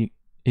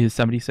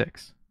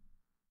 76?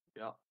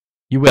 Yeah.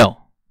 You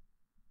will.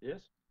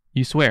 Yes.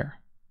 You swear.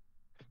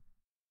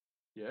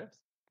 Yes.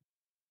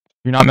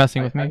 You're not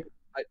messing with me?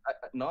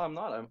 No, I'm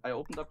not. I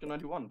opened up your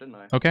 91, didn't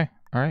I? Okay.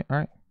 All right.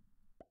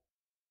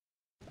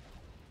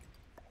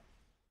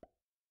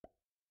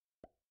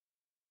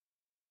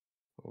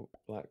 Oh,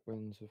 black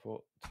wins with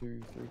what?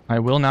 2, 3. I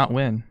will not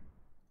win.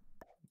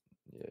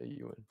 Yeah,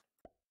 you win.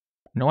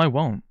 No, I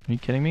won't. Are you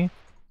kidding me?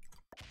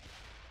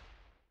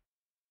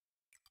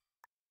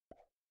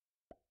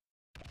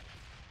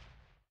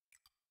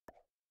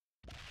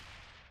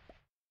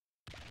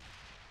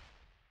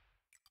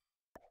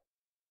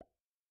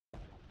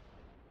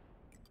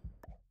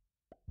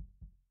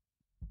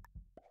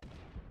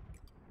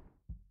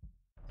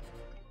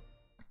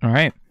 All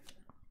right.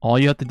 All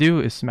you have to do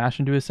is smash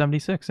into his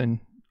 76, and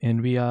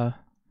we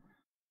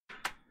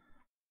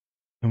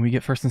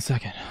get first and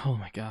second. Oh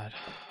my god.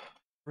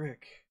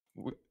 Frick.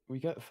 We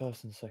get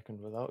first and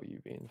second without you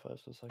being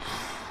first or second.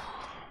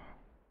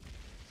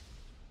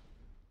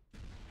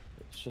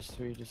 It's just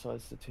who he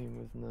decides to team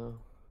with now.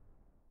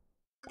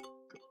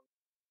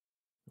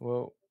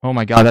 Well. Oh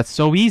my god, that's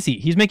so easy.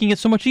 He's making it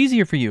so much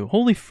easier for you.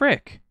 Holy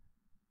frick.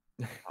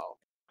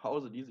 How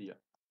is it easier?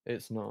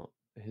 It's not.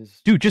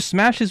 His. Dude, just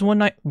smash his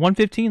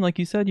 115 like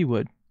you said you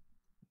would.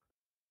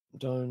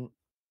 Don't.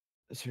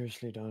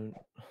 Seriously, don't.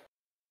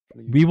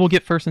 Please. We will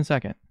get first and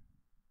second.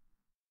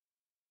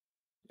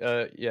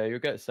 Yeah, you'll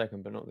get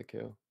second, but not the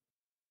kill.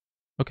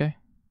 Okay.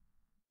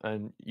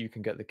 And you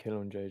can get the kill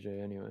on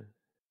JJ anyway.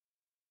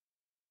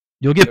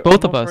 You'll get So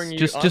both I'm of us. offering you-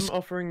 Just I'm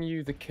offering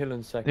you the kill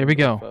and second. There we or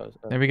go. First,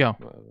 There we go.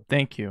 whatever.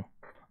 Thank you.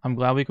 I'm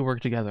glad we could work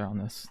together on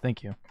this.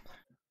 Thank you.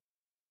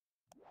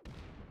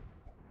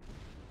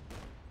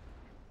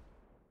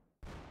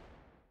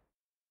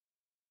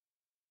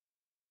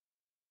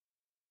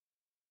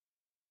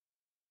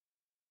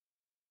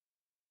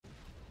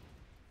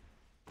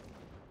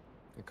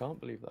 I can't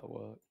believe that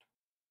worked.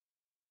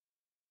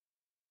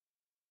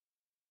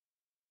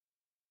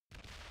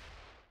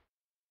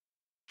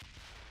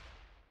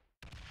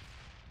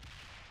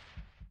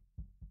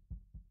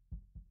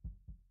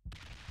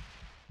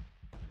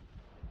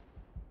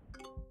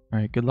 All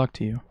right, good luck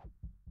to you.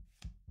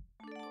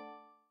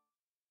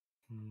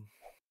 Hmm.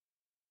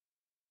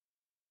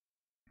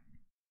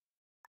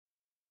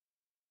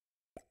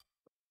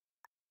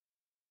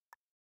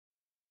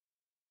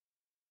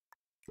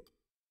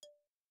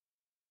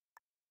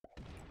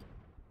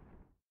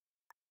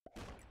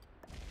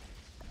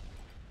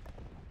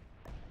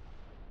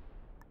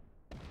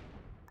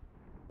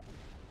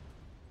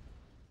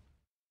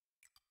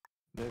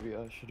 Maybe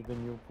I should have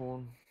been your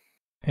pawn.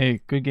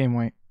 Hey, good game,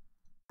 White.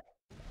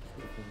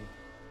 Good for you.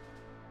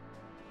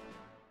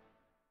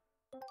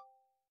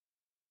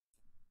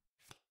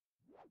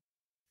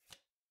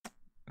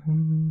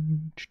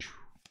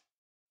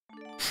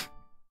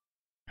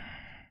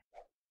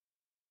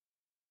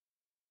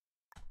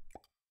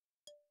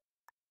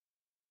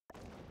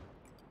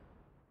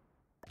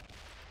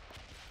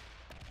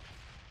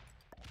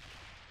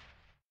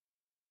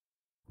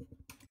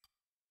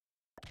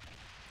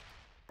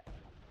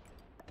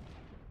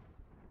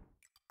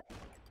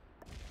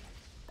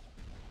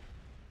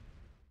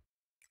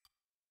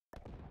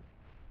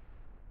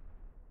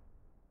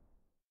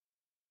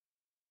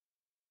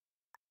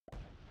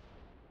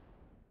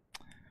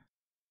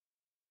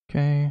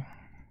 Okay.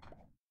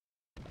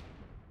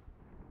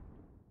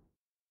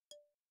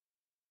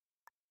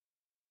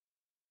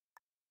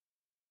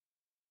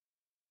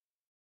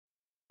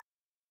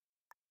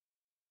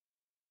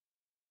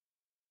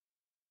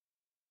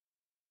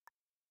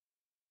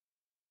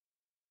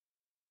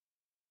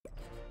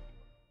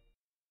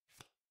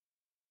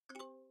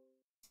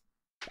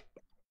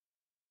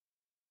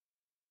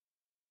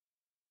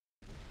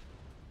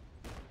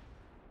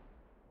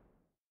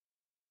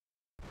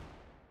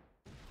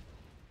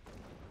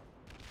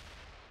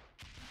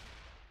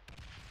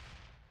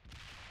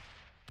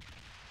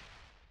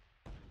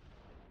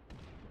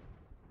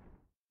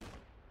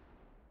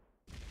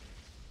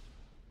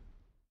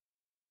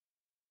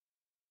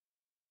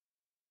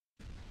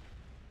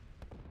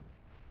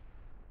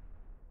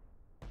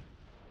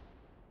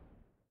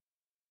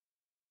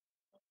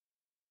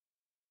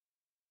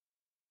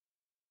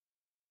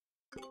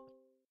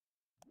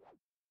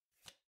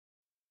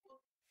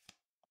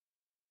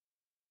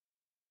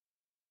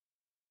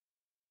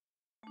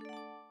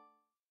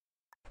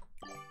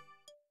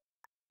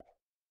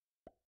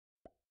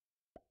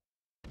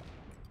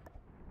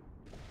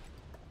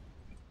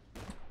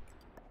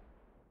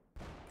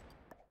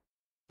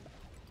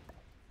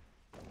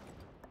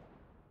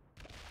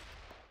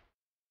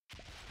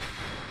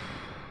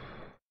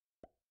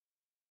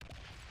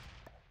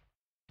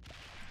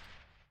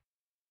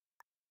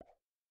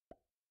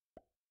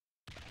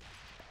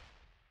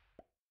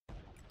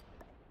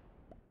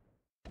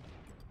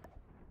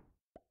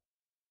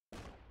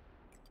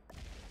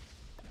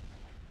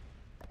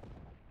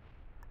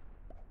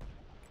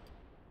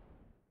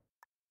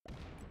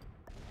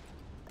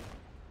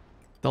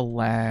 The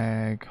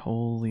lag.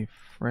 Holy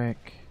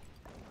frick.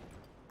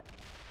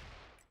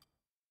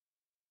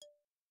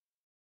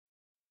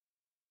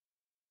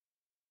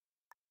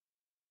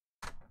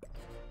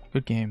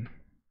 Good game.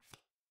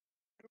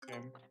 Good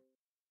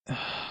game.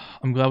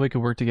 I'm glad we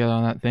could work together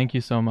on that. Thank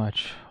you so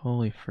much.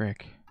 Holy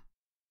frick.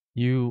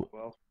 You,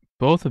 Well,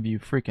 both of you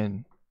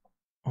freaking,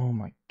 oh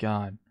my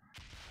god.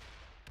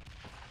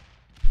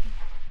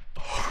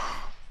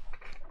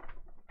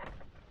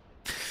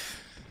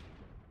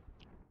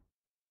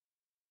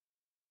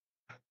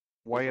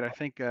 White, I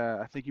think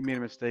you made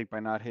a mistake by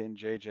not hitting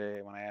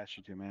JJ when I asked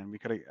you to, man.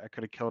 I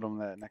could have killed him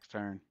that next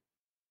turn.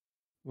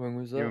 When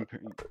was You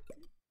that? and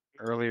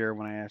earlier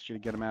when I asked you to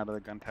get him out of the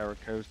Gun Tower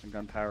Coast and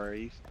Gun Tower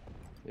East.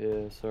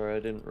 Yeah, sorry, I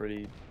didn't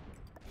really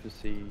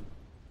foresee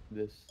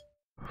this.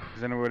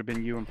 Because then it would have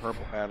been you and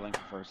Purple battling for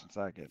first and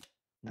second.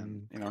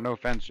 And you know, no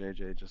offense,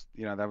 JJ, just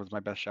that was my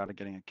best shot at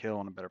getting a kill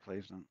and a better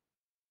placement.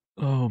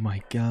 Oh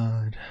my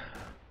god.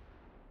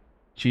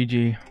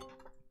 GG.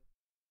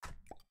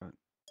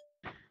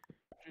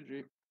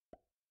 GG.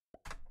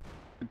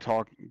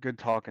 Good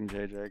talking,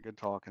 JJ. Good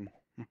talking.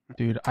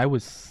 Dude, I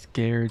was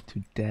scared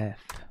to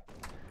death.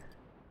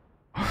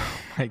 Oh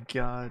my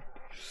god.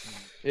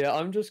 Yeah,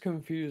 I'm just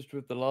confused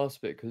with the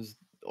last bit because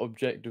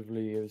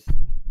objectively it was. I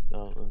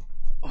don't know.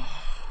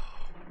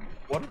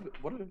 What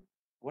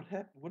would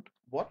have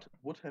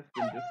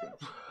been different?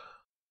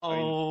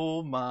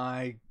 Oh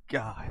my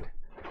god.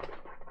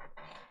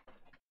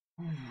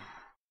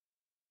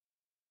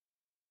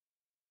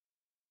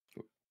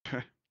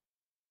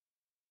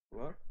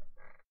 What?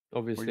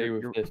 Obviously,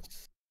 your- with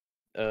this.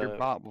 Your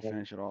bot will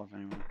finish it off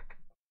anyway.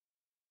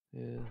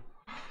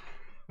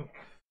 Yeah.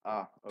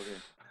 Ah, okay.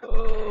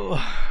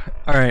 Oh.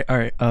 Alright.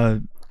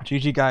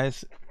 GG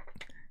guys.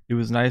 It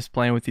was nice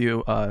playing with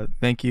you.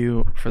 Thank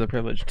you for the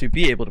privilege to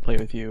be able to play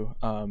with you.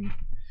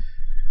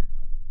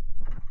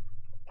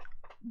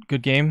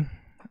 Good game.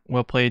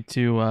 Well played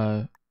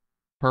to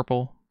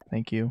Purple.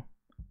 Thank you.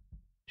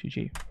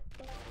 GG.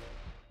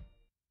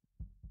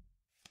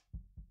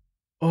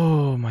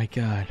 Oh my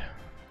god.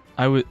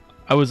 I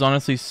was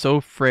honestly so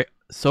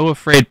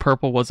afraid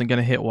Purple wasn't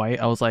gonna hit White.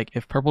 I was like,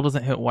 if Purple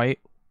doesn't hit White,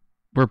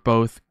 we're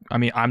both. I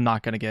mean, I'm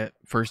not gonna get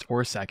first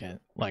or second.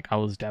 Like, I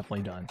was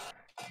definitely done.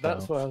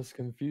 That's why I was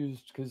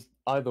confused because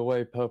either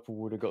way, Purple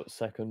would have got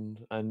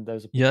second, and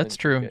there's a Yeah, that's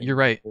potential true. getting You're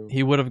right. kill.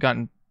 He would have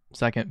gotten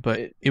second,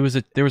 but there was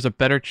a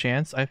better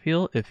chance, I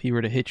feel, if he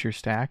were to hit your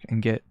stack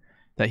and get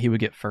that he would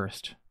get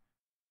first.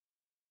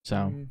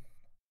 So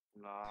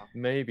Nah.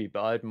 Maybe,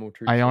 but I had more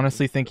troops. I on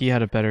honestly him. think he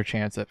had a better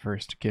chance at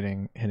first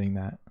hitting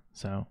that.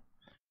 So,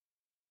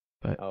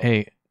 but Oh.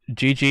 hey,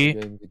 GG.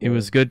 Games It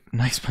was ago. good.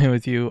 Nice playing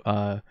with you.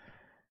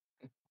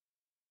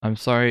 I'm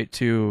sorry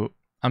to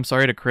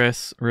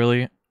Chris.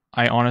 Really,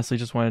 I honestly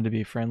just wanted to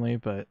be friendly,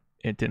 but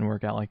it didn't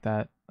work out like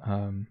that.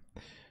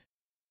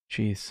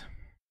 Jeez.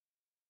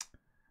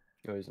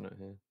 Oh, he's not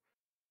here.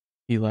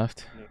 He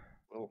left. Yeah.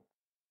 Oh.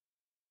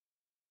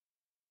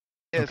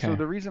 Yeah, Okay. so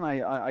the reason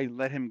I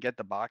let him get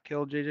the bot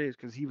kill, JJ, is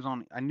because he was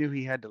on. I knew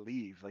he had to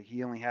leave. Like,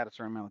 he only had a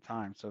certain amount of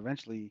time. So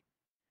eventually,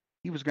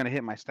 he was going to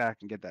hit my stack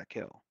and get that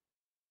kill.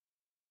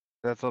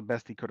 That's the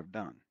best he could have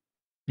done.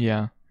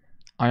 Yeah.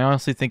 I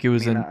honestly think it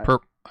was mean,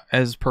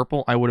 as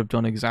Purple, I would have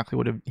done exactly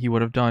what he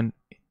would have done,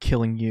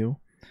 killing you.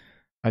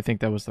 I think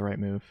that was the right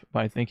move,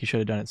 but I think he should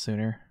have done it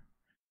sooner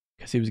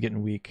because he was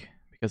getting weak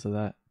because of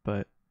that.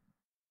 But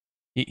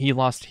he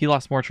lost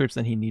more troops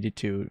than he needed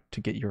to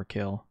get your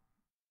kill.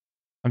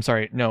 I'm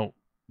sorry, no,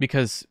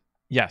 because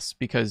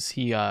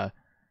he could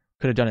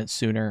have done it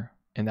sooner,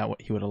 and that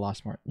he would have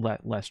lost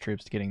less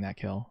troops to getting that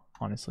kill,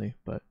 honestly.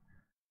 But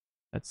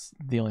that's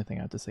the only thing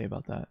I have to say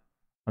about that.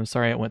 I'm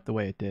sorry it went the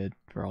way it did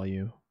for all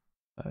you,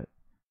 but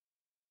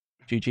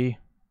GG.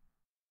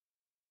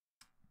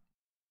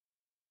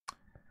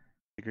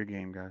 Good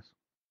game, guys.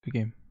 Good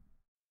game.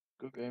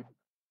 Good game.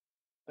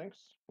 Thanks.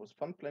 It was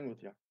fun playing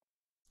with you.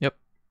 Yep.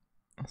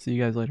 I'll see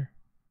you guys later.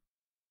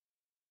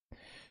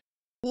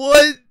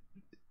 What?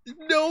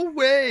 No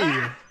way.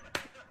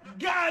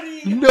 Got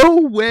him! No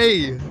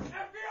way.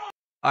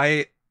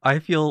 I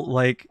feel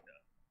like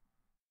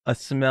a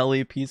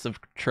smelly piece of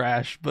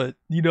trash, but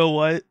you know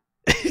what?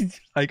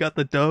 I got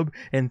the dub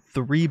and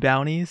 3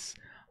 bounties.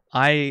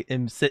 I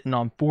am sitting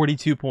on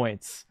 42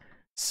 points.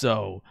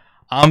 So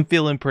I'm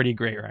feeling pretty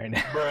great right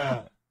now.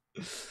 Bruh.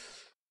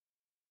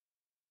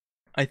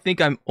 I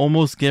think I'm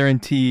almost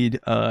guaranteed,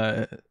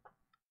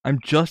 I'm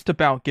just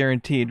about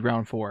guaranteed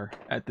round 4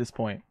 at this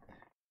point.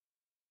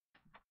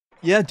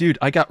 Yeah, dude,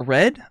 I got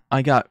red,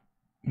 I got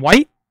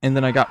white, and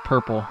then I got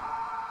purple.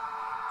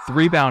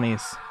 3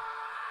 bounties.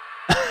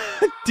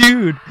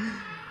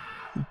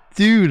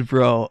 Dude,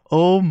 bro.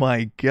 Oh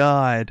my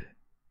god.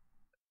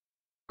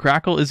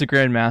 Crackle is a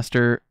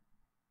grandmaster.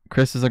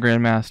 Chris is a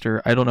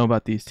grandmaster. I don't know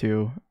about these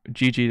two.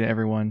 GG to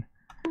everyone.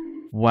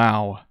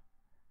 Wow.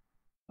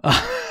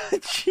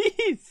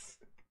 Jeez.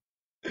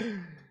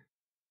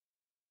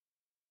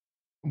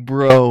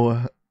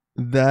 Bro,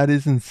 that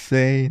is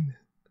insane.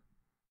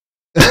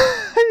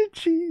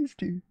 Jeez,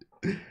 dude.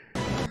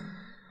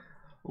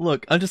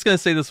 Look, I'm just gonna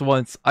say this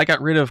once. I got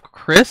rid of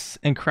Chris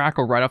and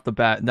Crackle right off the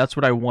bat, and that's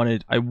what I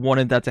wanted. I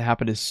wanted that to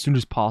happen as soon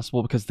as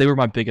possible because they were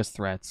my biggest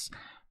threats.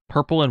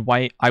 Purple and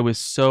white, I was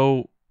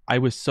so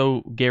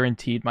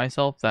guaranteed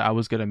myself that I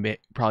was gonna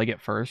probably get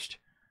first.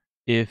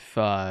 If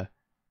I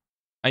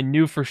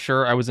knew for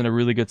sure I was in a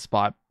really good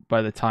spot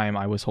by the time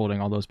I was holding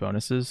all those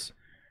bonuses.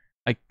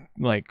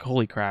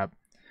 Holy crap.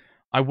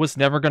 I was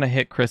never gonna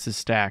hit Chris's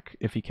stack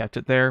if he kept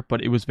it there,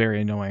 but it was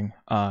very annoying.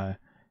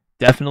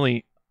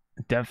 Definitely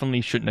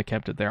shouldn't have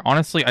kept it there.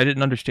 Honestly, I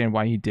didn't understand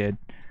why he did,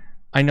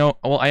 I know.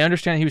 Well, I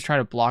understand he was trying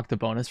to block the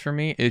bonus for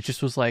me. It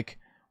just was like,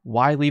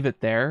 why leave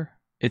it there?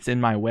 It's in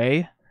my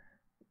way.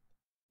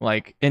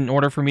 Like, in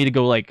order for me to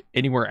go like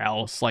anywhere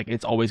else, like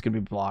it's always gonna be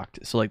blocked.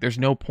 So like, there's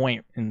no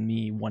point in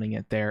me wanting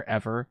it there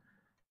ever.